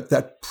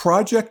that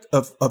project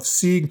of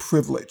seeing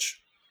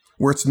privilege,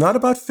 where it's not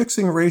about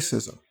fixing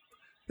racism.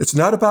 It's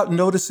not about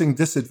noticing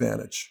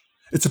disadvantage.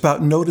 It's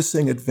about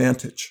noticing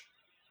advantage.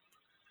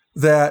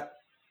 That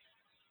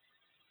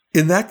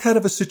in that kind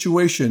of a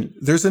situation,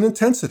 there's an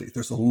intensity.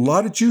 There's a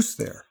lot of juice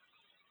there,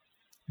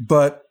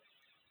 but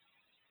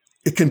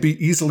it can be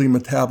easily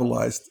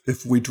metabolized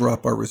if we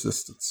drop our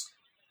resistance.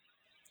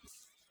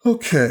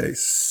 Okay,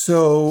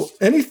 so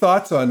any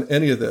thoughts on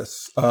any of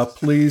this?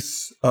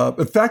 Please.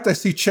 In fact, I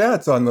see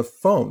Chad's on the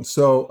phone.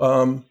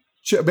 So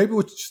maybe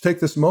we'll just take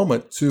this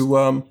moment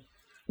to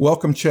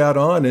welcome Chad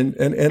on. And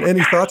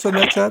any thoughts on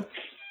that, Chad?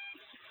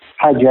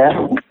 Hi, Jeff.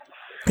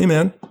 Hey,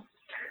 man.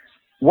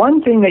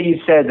 One thing that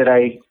you said that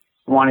I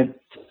wanted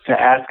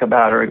to ask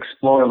about or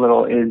explore a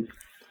little is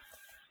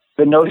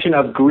the notion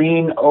of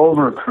green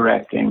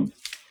overcorrecting.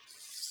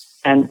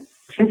 And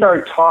since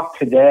our talk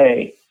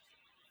today,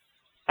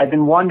 I've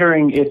been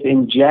wondering if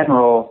in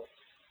general,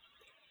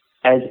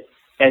 as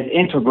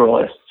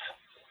integralists,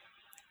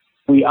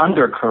 we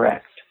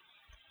undercorrect.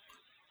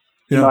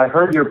 Yeah. I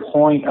heard your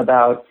point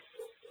about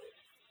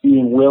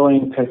being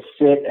willing to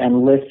sit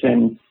and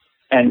listen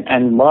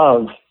and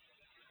love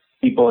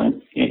people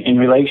in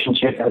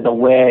relationship as a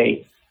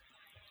way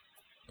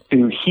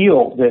to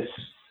heal this,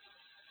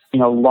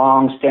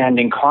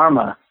 long-standing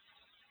karma.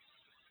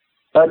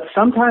 But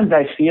sometimes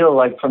I feel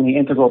like from the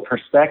integral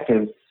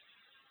perspective,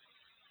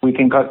 we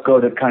can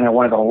go to kind of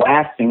one of the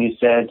last things you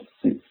said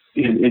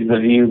is the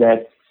view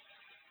that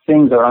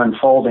things are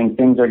unfolding,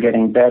 things are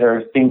getting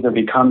better, things are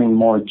becoming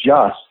more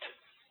just.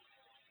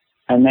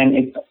 And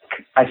then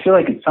I feel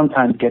like it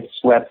sometimes gets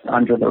swept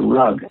under the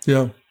rug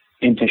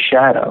into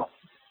shadow.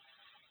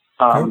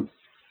 An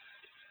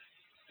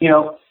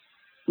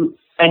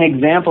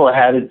example I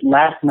had is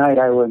last night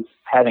I was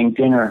having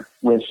dinner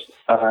with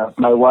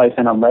my wife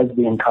and a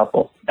lesbian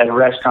couple at a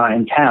restaurant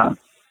in town.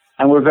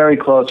 And we're very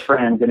close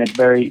friends, and it's a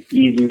very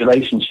easy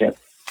relationship.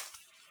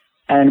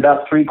 And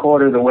about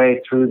 3/4 of the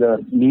way through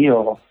the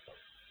meal,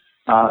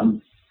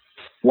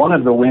 one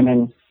of the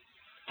women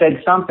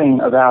said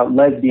something about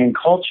lesbian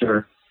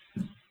culture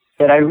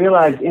that I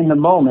realized in the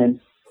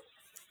moment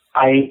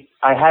I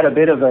had a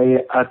bit of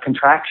a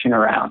contraction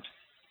around.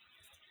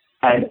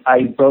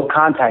 I broke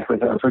contact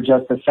with her for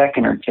just a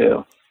second or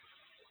two.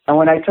 And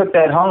when I took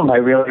that home, I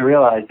really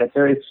realized that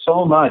there is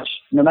so much,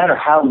 no matter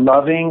how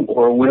loving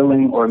or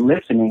willing or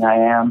listening I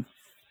am,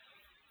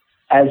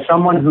 as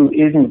someone who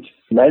isn't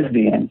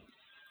lesbian,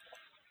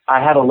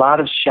 I have a lot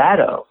of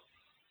shadow,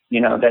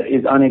 that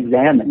is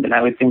unexamined. And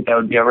I would think that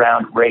would be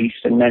around race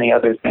and many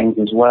other things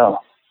as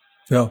well.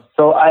 Yeah.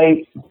 So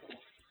I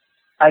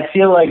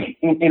feel like,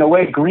 in a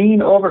way, green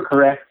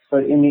overcorrects,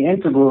 but in the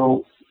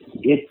integral,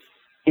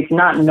 it's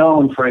not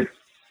known for its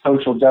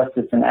social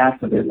justice and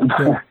activism.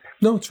 Yeah.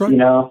 No, it's right.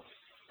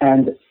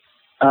 And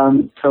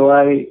so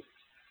I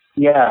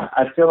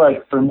feel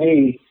like for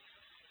me,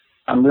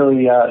 I'm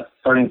really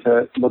starting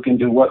to look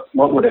into what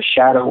would a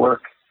shadow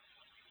work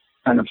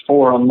kind of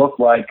forum look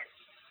like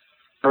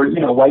for,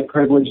 white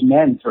privileged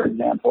men, for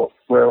example,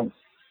 where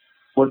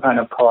we're kind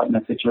of caught in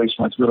a situation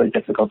where it's really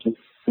difficult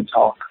to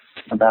talk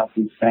about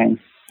these things.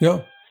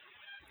 Yeah.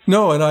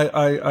 No, and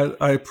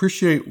I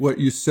appreciate what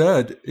you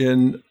said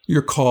in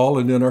your call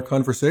and in our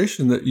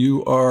conversation, that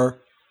you are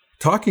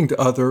talking to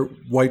other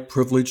white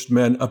privileged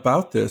men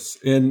about this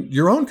in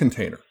your own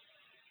container,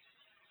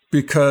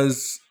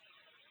 because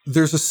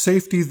there's a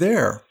safety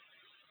there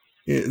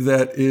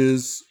that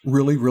is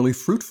really, really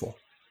fruitful.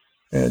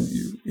 And,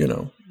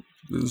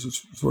 there's a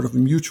sort of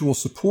mutual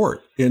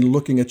support in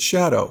looking at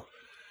shadow.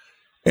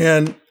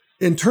 And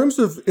in terms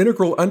of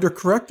integral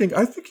undercorrecting,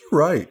 I think you're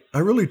right. I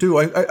really do.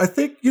 I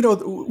think,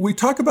 we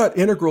talk about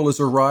integral as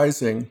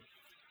arising,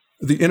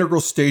 the integral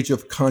stage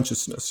of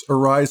consciousness,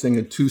 arising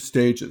in two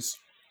stages.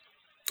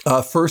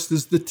 First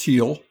is the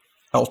teal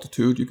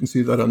altitude. You can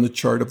see that on the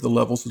chart of the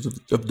levels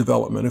of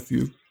development, if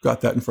you've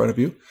got that in front of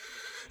you.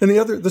 And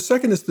the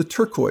second is the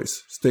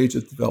turquoise stage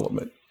of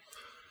development.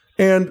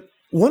 And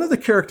one of the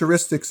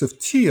characteristics of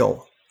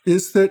teal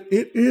is that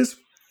it is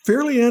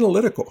fairly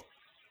analytical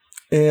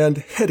and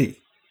heady.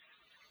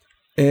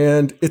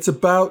 And it's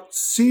about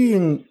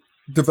seeing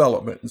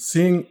development, and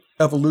seeing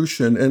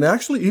evolution, and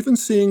actually even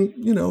seeing,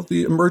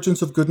 the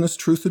emergence of goodness,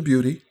 truth, and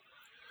beauty.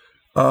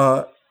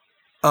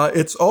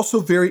 It's also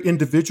very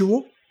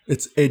individual.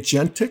 It's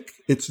agentic.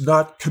 It's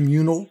not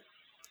communal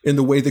in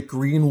the way that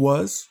green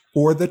was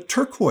or that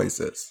turquoise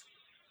is.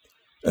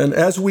 And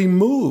as we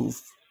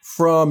move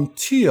from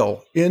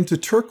teal into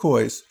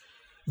turquoise,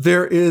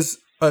 there is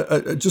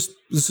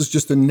this is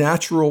just a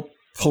natural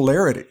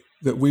polarity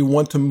that we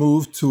want to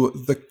move to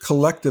the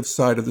collective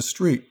side of the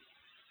street,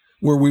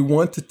 where we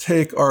want to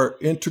take our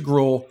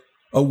integral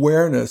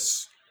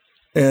awareness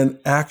and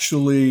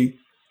actually,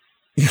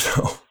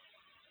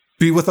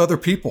 be with other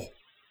people.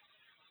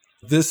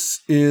 This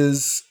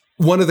is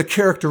one of the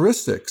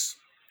characteristics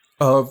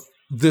of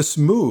this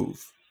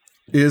move,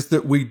 is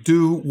that we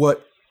do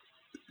what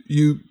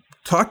you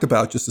talked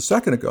about just a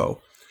second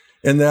ago,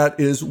 And that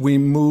is we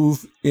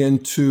move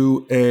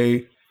into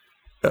a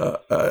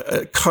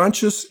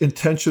conscious,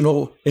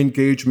 intentional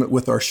engagement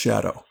with our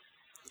shadow.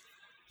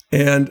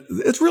 And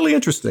it's really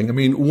interesting. I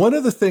mean, one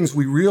of the things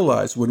we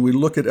realize when we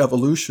look at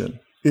evolution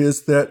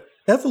is that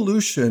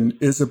evolution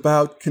is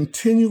about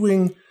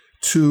continuing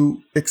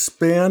to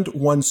expand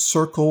one's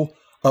circle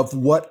of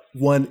what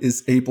one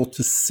is able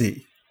to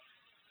see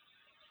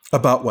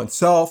about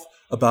oneself,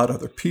 about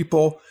other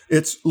people.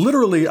 It's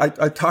literally, I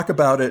talk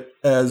about it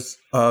as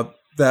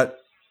that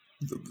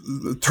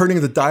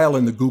turning the dial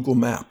in the Google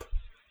map,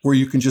 where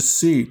you can just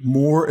see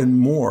more and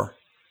more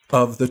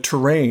of the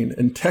terrain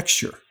and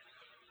texture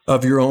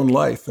of your own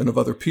life and of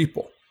other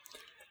people.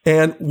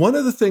 And one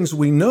of the things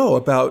we know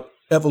about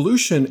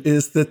evolution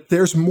is that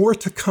there's more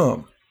to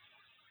come,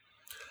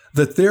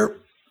 that there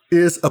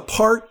is a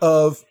part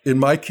of, in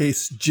my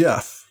case,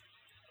 Jeff,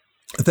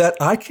 that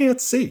I can't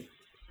see.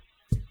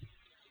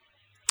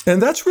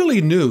 And that's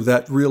really new,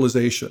 that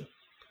realization,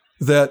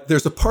 that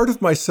there's a part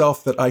of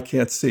myself that I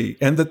can't see,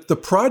 and that the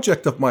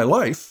project of my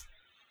life,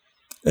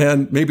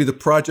 and maybe the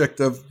project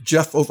of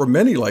Jeff over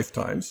many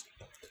lifetimes,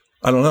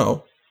 I don't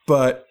know,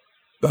 but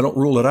I don't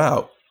rule it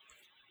out,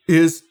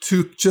 is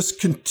to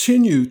just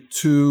continue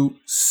to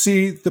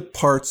see the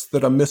parts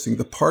that I'm missing,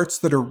 the parts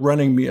that are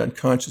running me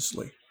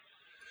unconsciously.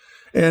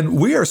 And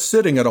we are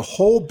sitting at a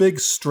whole big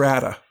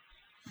strata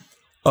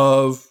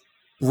of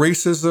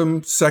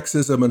racism,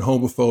 sexism, and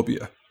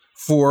homophobia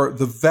for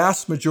the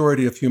vast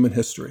majority of human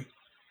history.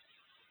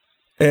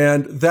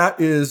 And that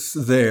is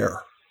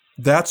there.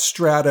 That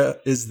strata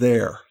is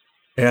there.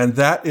 And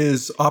that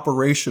is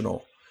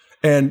operational.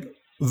 And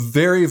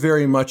very,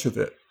 very much of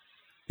it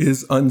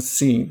is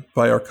unseen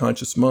by our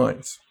conscious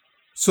minds.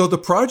 So the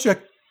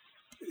project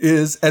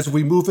is, as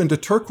we move into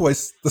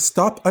turquoise, to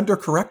stop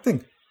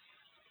undercorrecting.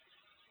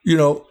 You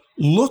know,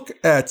 look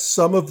at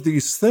some of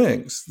these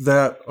things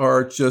that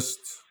are just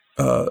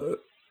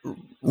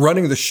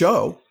running the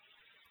show,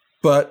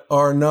 but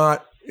are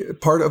not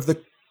part of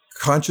the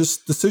conscious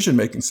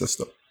decision-making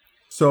system.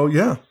 So,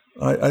 yeah,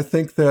 I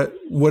think that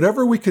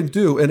whatever we can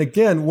do, and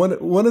again,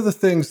 one of the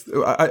things,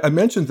 I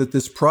mentioned that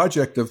this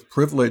project of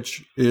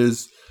privilege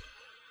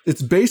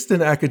it's based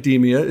in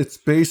academia, it's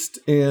based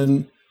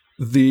in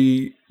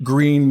the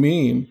green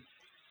meme,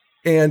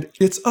 and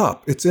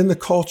it's in the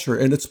culture,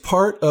 and it's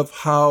part of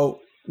how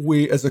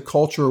we as a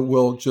culture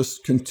will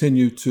just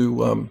continue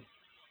to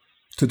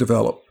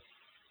develop.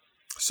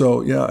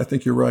 So, yeah, I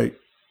think you're right.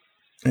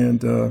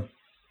 And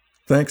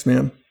thanks,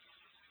 man.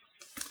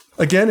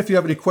 Again, if you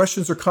have any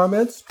questions or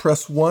comments,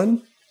 press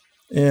 1.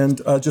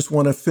 And I just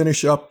want to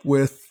finish up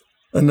with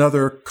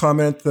another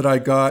comment that I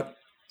got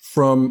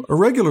from a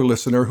regular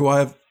listener who I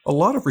have a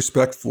lot of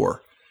respect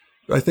for.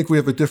 I think we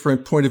have a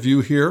different point of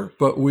view here,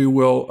 but we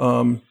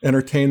will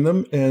entertain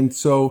them. And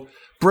so,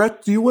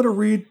 Brett, do you want to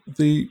read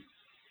the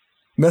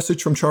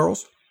message from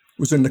Charles? It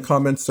was in the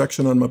comments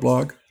section on my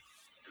blog.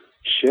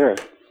 Sure.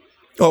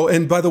 Oh,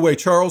 and by the way,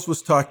 Charles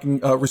was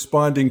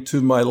responding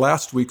to my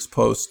last week's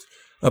post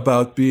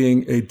about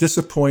being a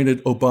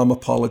disappointed Obama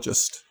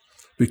apologist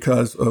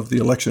because of the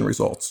election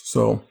results.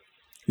 So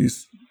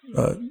he's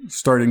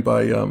starting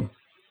by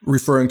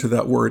referring to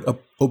that word,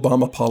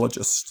 Obama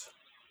apologist.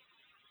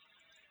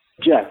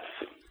 Jeff,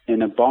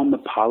 an Obama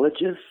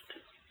apologist?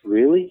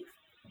 Really?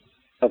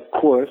 Of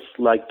course,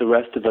 like the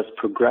rest of us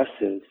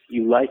progressives,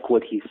 you like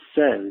what he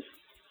says,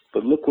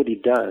 but look what he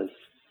does.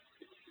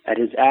 At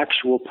his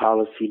actual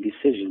policy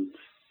decisions.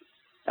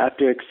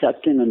 After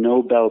accepting a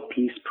Nobel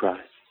Peace Prize,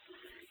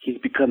 he's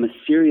become a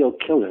serial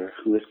killer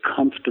who is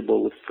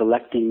comfortable with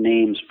selecting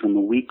names from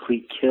a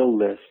weekly kill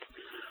list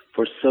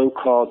for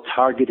so-called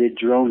targeted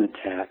drone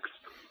attacks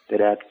that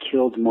have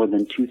killed more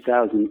than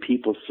 2,000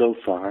 people so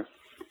far,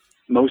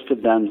 most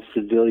of them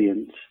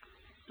civilians,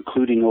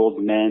 including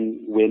old men,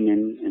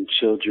 women, and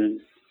children,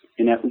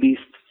 in at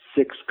least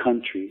 6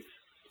 countries.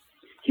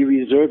 He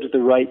reserves the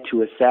right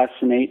to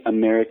assassinate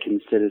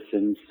American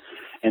citizens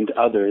and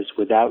others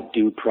without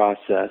due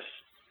process.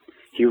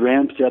 He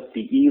ramped up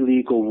the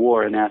illegal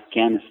war in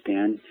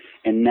Afghanistan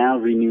and now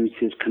renews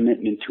his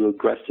commitment to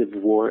aggressive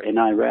war in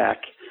Iraq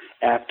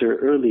after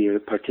earlier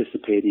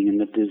participating in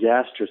the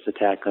disastrous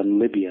attack on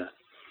Libya.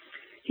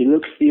 He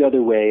looks the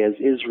other way as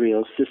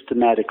Israel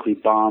systematically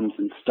bombs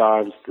and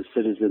starves the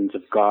citizens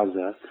of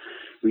Gaza,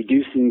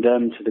 reducing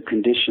them to the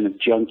condition of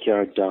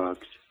junkyard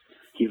dogs.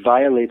 He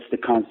violates the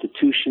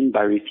Constitution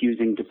by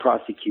refusing to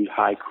prosecute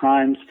high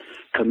crimes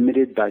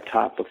committed by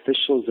top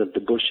officials of the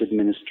Bush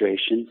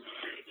administration.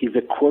 He's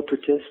a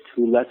corporatist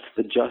who lets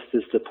the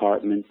Justice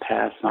Department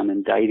pass on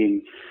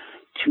indicting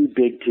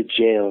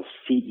too-big-to-jail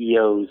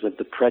CEOs of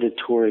the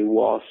predatory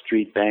Wall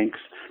Street banks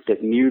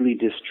that nearly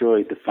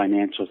destroyed the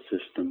financial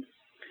system.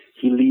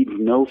 He leads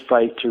no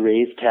fight to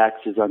raise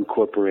taxes on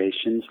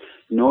corporations,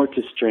 nor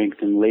to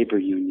strengthen labor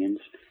unions,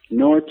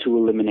 nor to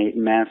eliminate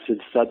massive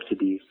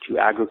subsidies to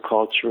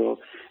agricultural,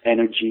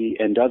 energy,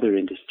 and other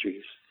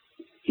industries.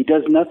 He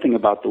does nothing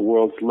about the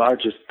world's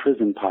largest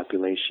prison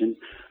population,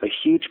 a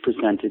huge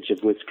percentage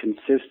of which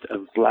consists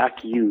of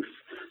black youth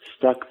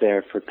stuck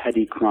there for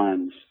petty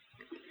crimes.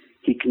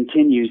 He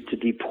continues to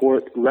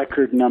deport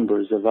record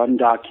numbers of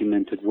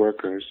undocumented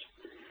workers.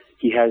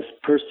 He has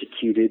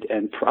persecuted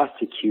and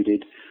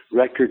prosecuted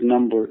record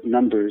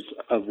numbers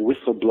of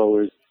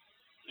whistleblowers.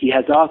 He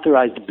has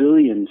authorized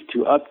billions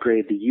to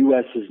upgrade the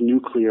U.S.'s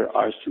nuclear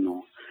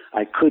arsenal.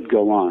 I could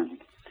go on.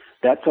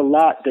 That's a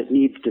lot that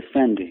needs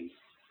defending.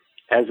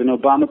 As an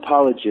Obama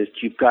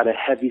apologist, you've got a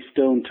heavy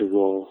stone to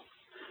roll.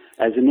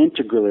 As an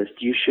integralist,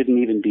 you shouldn't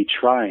even be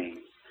trying.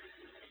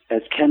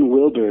 As Ken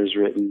Wilber has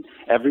written,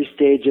 every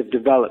stage of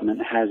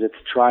development has its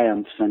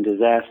triumphs and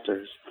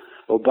disasters.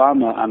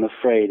 Obama, I'm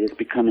afraid, has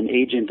become an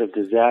agent of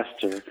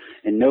disaster,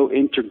 and no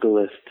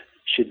integralist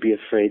should be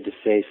afraid to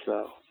say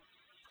so.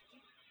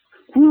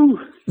 Whew.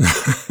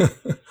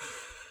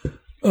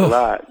 A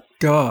lot.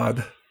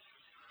 God.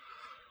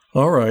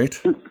 All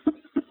right.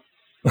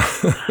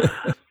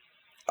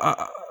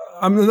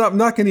 I'm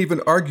not going to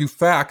even argue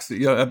facts.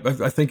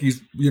 I think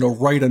he's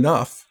right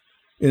enough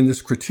in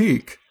this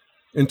critique.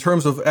 In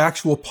terms of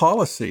actual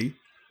policy,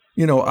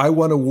 I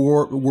want a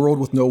world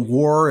with no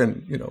war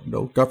and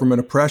no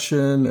government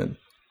oppression, and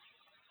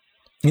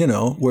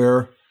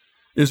where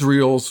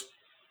Israel's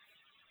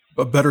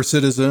a better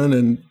citizen,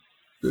 and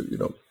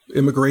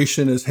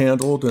immigration is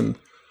handled, and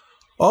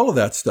all of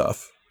that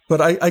stuff.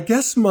 But I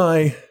guess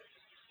my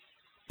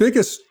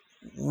biggest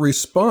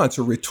response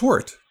or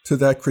retort to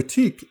that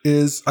critique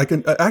is I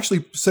can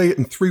actually say it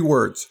in 3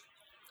 words.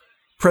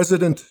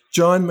 President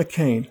John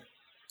McCain.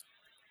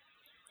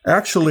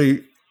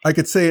 Actually, I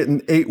could say it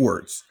in 8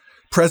 words.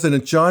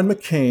 President John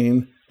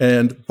McCain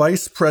and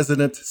Vice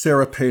President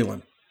Sarah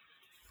Palin.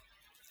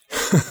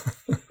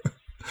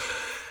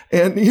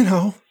 And,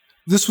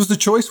 this was the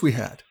choice we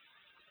had.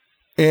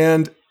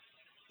 And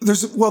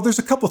there's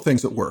a couple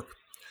things at work.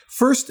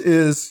 First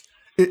is,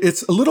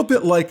 it's a little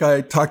bit like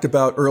I talked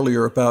about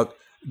earlier about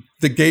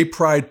the gay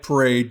pride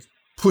parade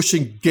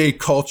pushing gay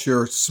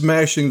culture,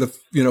 smashing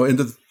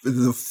into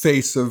the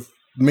face of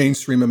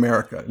mainstream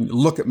America. And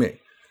look at me.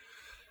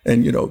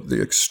 And, the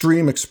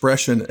extreme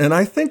expression. And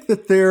I think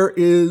that there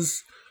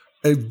is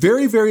a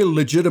very, very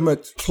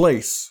legitimate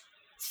place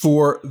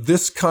for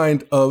this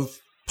kind of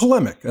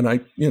polemic. And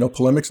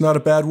polemic's not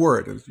a bad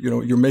word.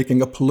 You're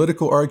making a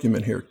political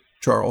argument here,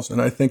 Charles,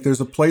 and I think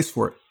there's a place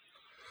for it.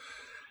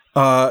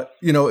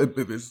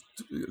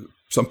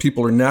 Some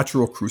people are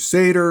natural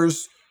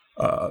crusaders.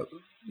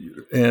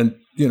 And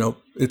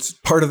it's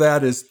part of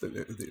that is,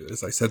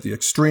 as I said, the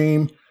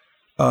extreme.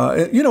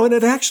 And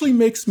it actually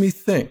makes me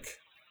think,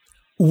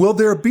 will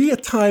there be a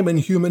time in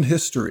human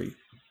history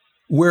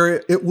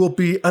where it will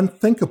be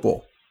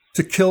unthinkable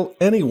to kill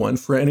anyone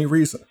for any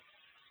reason?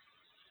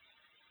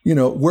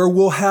 Where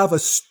we'll have a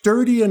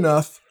sturdy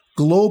enough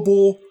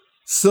global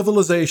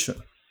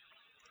civilization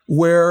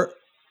where,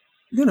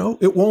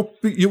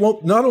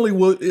 not only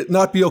will it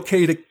not be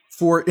okay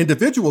for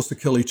individuals to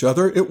kill each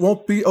other, it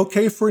won't be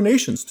okay for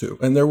nations to,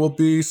 and there will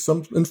be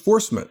some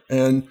enforcement.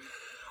 And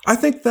I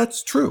think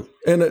that's true.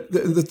 And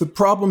the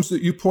problems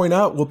that you point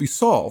out will be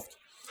solved.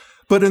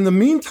 But in the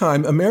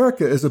meantime,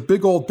 America is a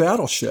big old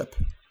battleship.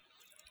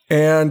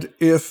 And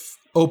if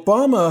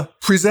Obama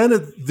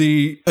presented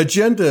the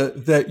agenda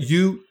that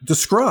you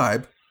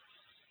describe,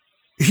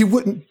 he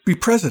wouldn't be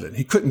president.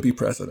 He couldn't be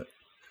president.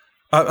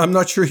 I'm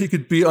not sure he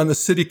could be on the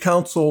city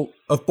council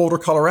of Boulder,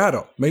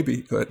 Colorado. Maybe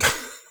he could.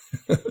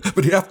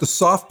 But you have to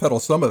soft pedal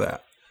some of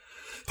that.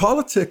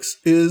 Politics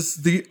is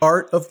the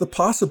art of the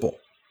possible.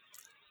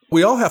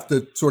 We all have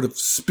to sort of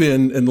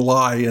spin and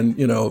lie and,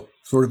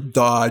 sort of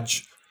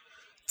dodge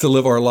to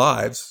live our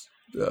lives.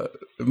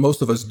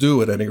 Most of us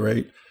do, at any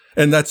rate.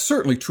 And that's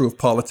certainly true of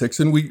politics.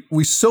 And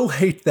we so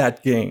hate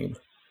that game.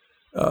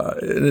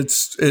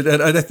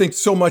 And I think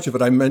so much of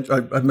it, I've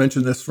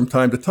mentioned this from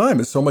time to time,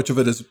 is so much of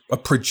it is a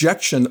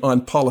projection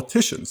on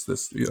politicians,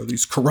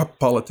 these corrupt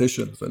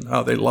politicians and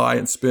how they lie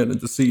and spin and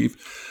deceive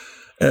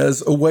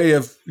as a way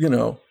of,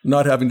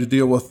 not having to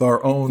deal with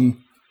our own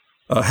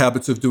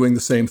habits of doing the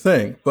same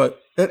thing.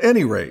 But at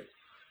any rate,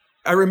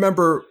 I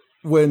remember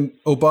when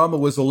Obama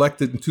was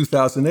elected in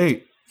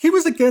 2008, he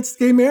was against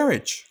gay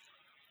marriage.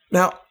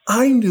 Now,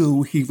 I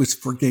knew he was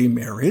for gay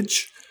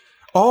marriage.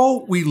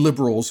 All we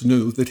liberals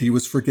knew that he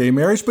was for gay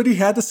marriage, but he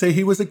had to say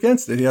he was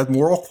against it. He had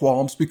moral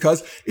qualms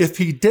because if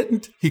he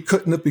didn't, he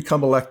couldn't have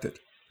become elected.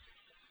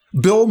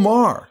 Bill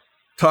Maher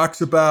talks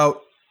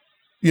about,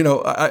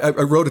 I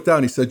wrote it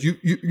down. He said,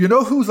 you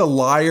know who's a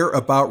liar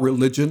about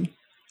religion?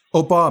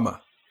 Obama.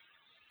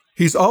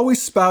 He's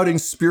always spouting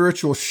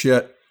spiritual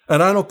shit,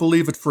 and I don't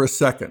believe it for a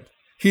second.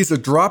 He's a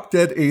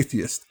drop-dead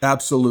atheist,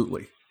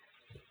 absolutely.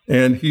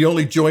 And he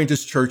only joined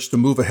his church to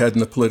move ahead in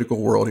the political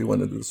world. He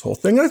went into this whole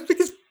thing. And I think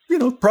it's,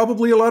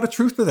 probably a lot of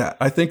truth to that.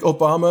 I think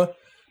Obama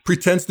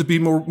pretends to be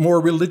more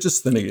religious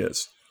than he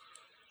is.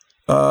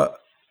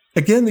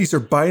 Again, these are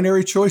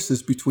binary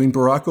choices between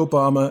Barack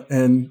Obama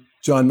and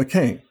John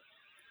McCain.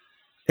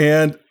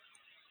 And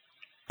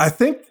I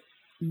think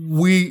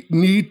we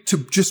need to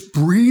just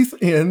breathe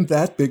in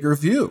that bigger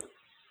view.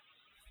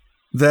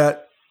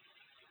 That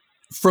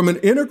from an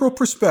integral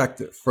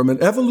perspective, from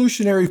an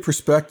evolutionary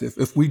perspective,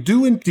 if we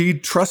do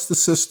indeed trust the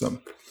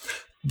system,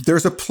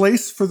 there's a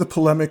place for the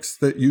polemics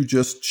that you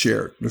just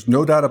shared. There's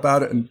no doubt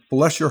about it. And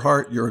bless your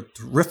heart, you're a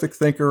terrific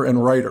thinker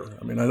and writer.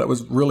 I mean, that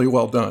was really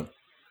well done.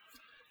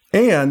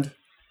 And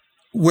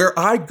where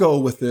I go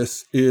with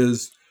this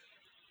is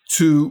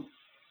to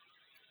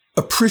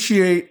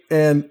appreciate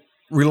and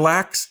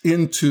relax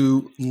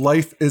into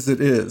life as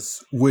it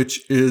is,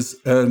 which is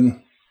I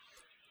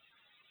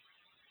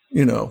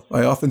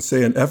often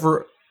say an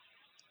ever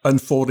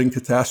unfolding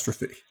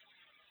catastrophe.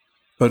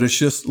 But it's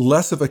just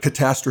less of a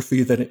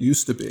catastrophe than it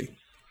used to be.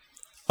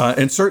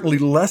 And certainly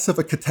less of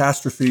a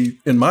catastrophe,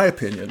 in my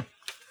opinion,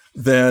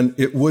 than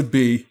it would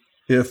be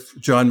if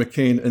John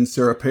McCain and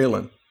Sarah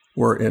Palin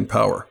were in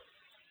power.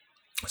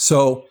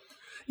 So,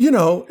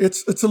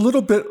 it's a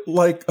little bit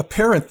like a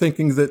parent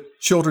thinking that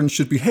children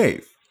should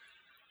behave.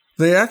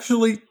 They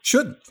actually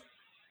shouldn't.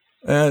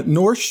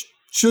 Nor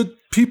should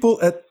people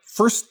at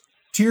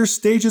first-tier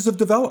stages of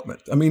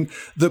development. I mean,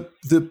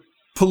 the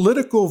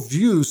political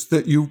views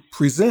that you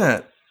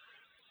present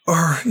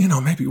are,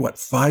 maybe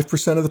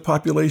 5% of the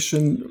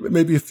population,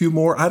 maybe a few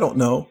more, I don't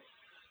know.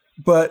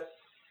 But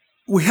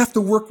we have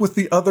to work with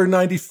the other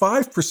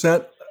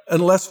 95%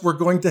 unless we're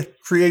going to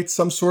create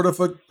some sort of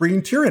a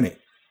green tyranny.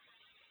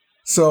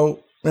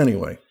 So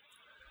anyway,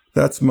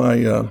 that's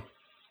my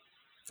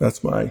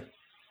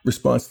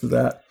response to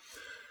that.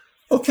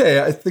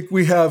 Okay, I think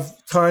we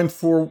have time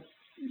for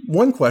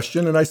one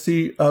question, and I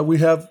see we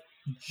have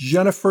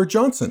Jennifer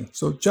Johnson.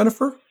 So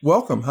Jennifer,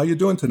 welcome. How you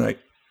doing tonight?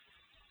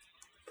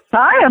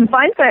 Hi, I'm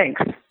fine,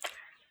 thanks.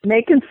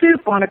 Making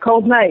soup on a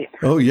cold night.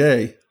 Oh,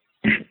 yay.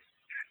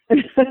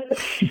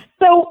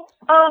 So,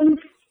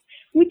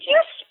 would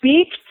you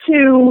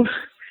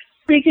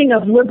speaking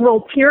of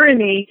liberal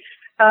tyranny,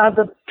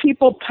 the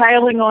people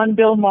piling on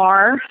Bill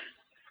Maher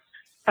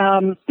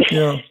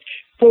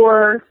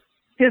for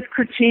his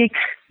critique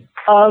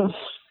of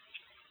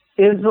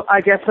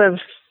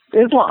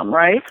Islam,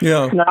 right?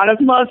 Yeah. Not of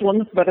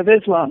Muslims, but of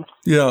Islam.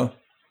 Yeah.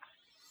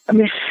 I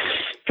mean,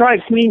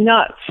 drives me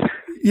nuts.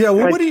 Yeah.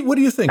 Well, what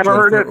do you think,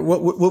 Jennifer?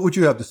 What would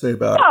you have to say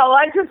about it? Well,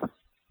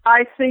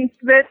 I think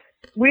that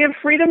we have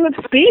freedom of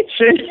speech,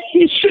 and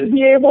he should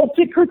be able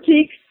to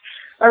critique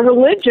a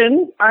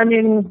religion. I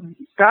mean,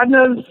 God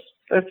knows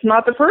it's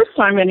not the first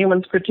time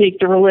anyone's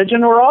critiqued a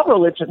religion or all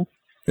religion.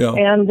 Yeah.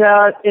 And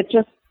the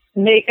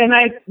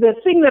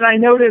thing that I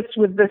noticed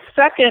with the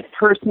second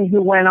person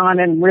who went on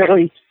and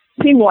really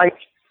seemed like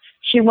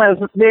she was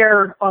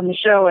there on the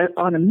show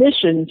on a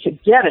mission to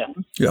get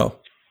him. Yeah.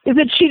 Is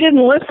that she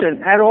didn't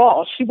listen at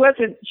all. She was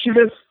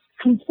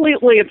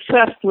completely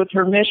obsessed with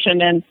her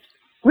mission and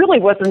really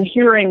wasn't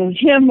hearing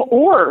him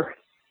or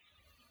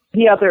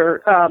the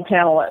other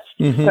panelists.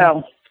 Mm-hmm.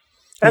 So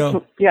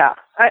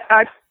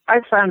I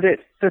found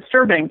it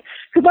disturbing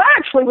because I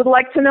actually would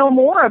like to know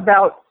more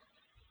about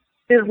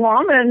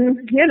Islam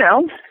and,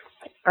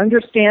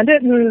 understand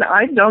it. And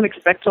I don't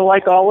expect to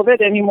like all of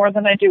it any more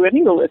than I do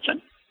any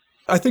religion.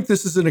 I think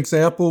this is an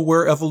example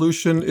where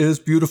evolution is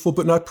beautiful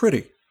but not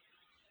pretty.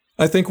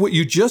 I think what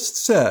you just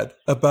said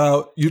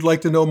about you'd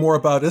like to know more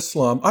about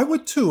Islam, I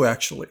would too,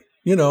 actually.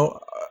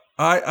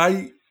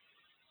 I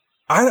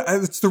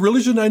it's the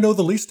religion I know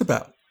the least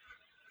about.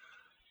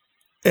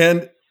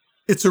 And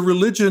it's a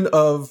religion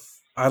of,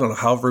 I don't know,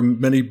 however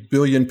many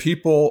billion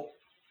people,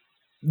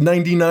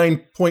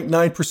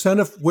 99.9%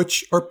 of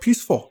which are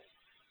peaceful.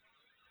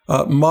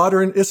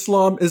 Modern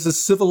Islam is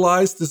as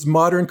civilized as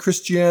modern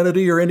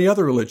Christianity or any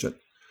other religion.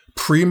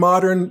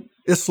 Pre-modern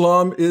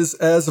Islam is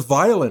as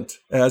violent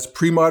as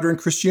pre-modern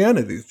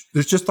Christianity.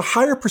 There's just a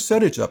higher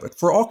percentage of it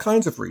for all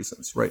kinds of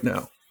reasons right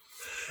now.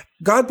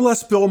 God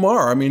bless Bill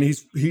Maher. I mean,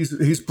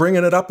 he's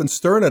bringing it up and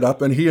stirring it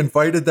up, and he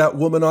invited that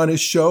woman on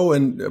his show,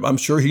 and I'm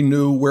sure he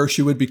knew where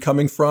she would be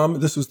coming from.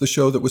 This was the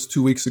show that was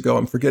 2 weeks ago.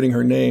 I'm forgetting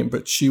her name,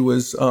 but she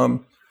was,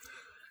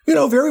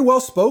 very well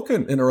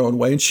spoken in her own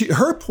way. And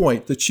her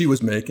point that she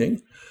was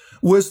making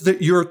was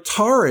that you're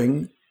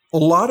tarring a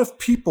lot of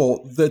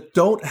people that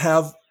don't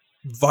have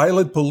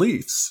violent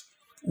beliefs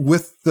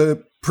with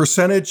the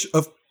percentage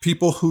of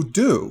people who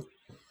do.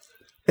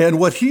 And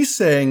what he's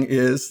saying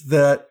is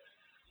that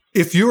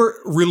if you're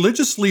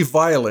religiously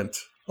violent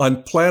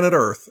on planet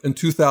Earth in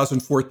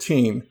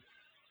 2014,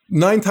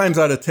 9 times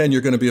out of 10,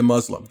 you're going to be a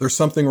Muslim. There's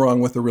something wrong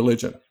with the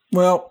religion.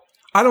 Well,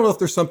 I don't know if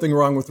there's something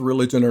wrong with the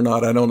religion or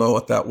not. I don't know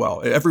it that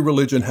well. Every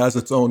religion has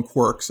its own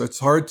quirks. It's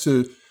hard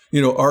to,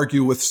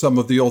 argue with some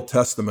of the Old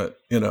Testament.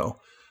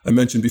 I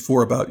mentioned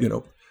before about,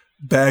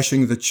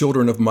 bashing the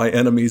children of my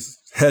enemies'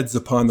 heads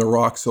upon the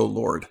rocks, O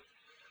Lord.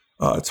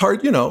 It's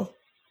hard,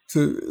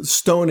 to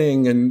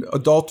stoning and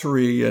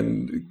adultery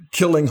and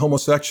killing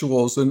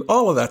homosexuals and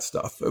all of that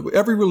stuff.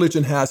 Every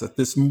religion has it.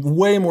 This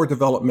way more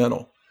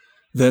developmental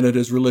than it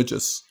is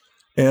religious.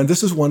 And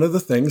this is one of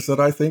the things that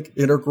I think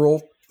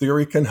integral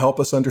theory can help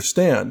us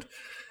understand.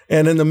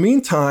 And in the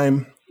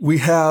meantime, we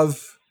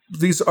have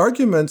these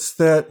arguments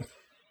that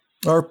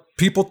are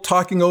people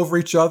talking over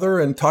each other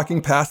and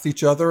talking past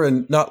each other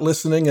and not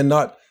listening and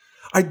not,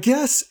 I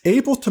guess,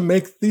 able to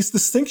make these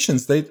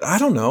distinctions. They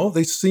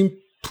seem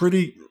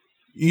pretty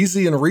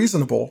easy and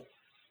reasonable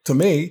to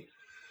me.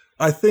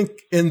 I think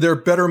in their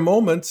better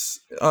moments,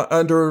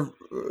 under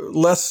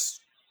less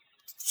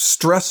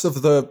stress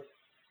of the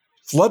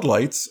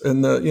floodlights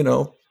and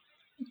the,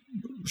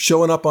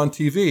 showing up on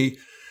TV,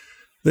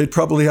 they'd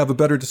probably have a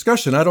better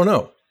discussion. I don't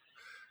know.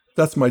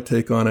 That's my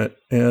take on it.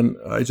 And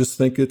I just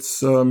think it's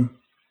the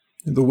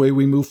way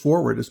we move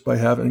forward is by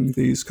having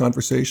these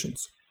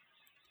conversations.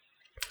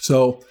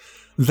 So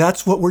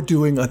that's what we're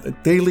doing on the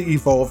Daily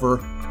Evolver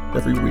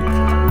every week.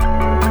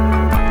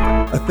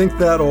 I think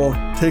that'll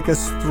take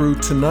us through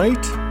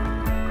tonight.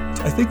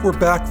 I think we're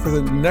back for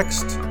the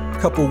next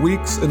couple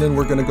weeks, and then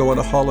we're going to go on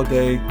a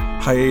holiday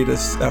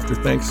hiatus after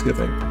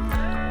Thanksgiving.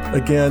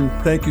 Again,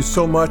 thank you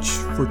so much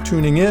for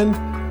tuning in,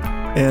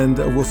 and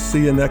we'll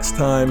see you next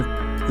time.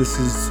 This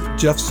is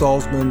Jeff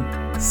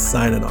Salzman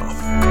signing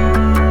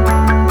off.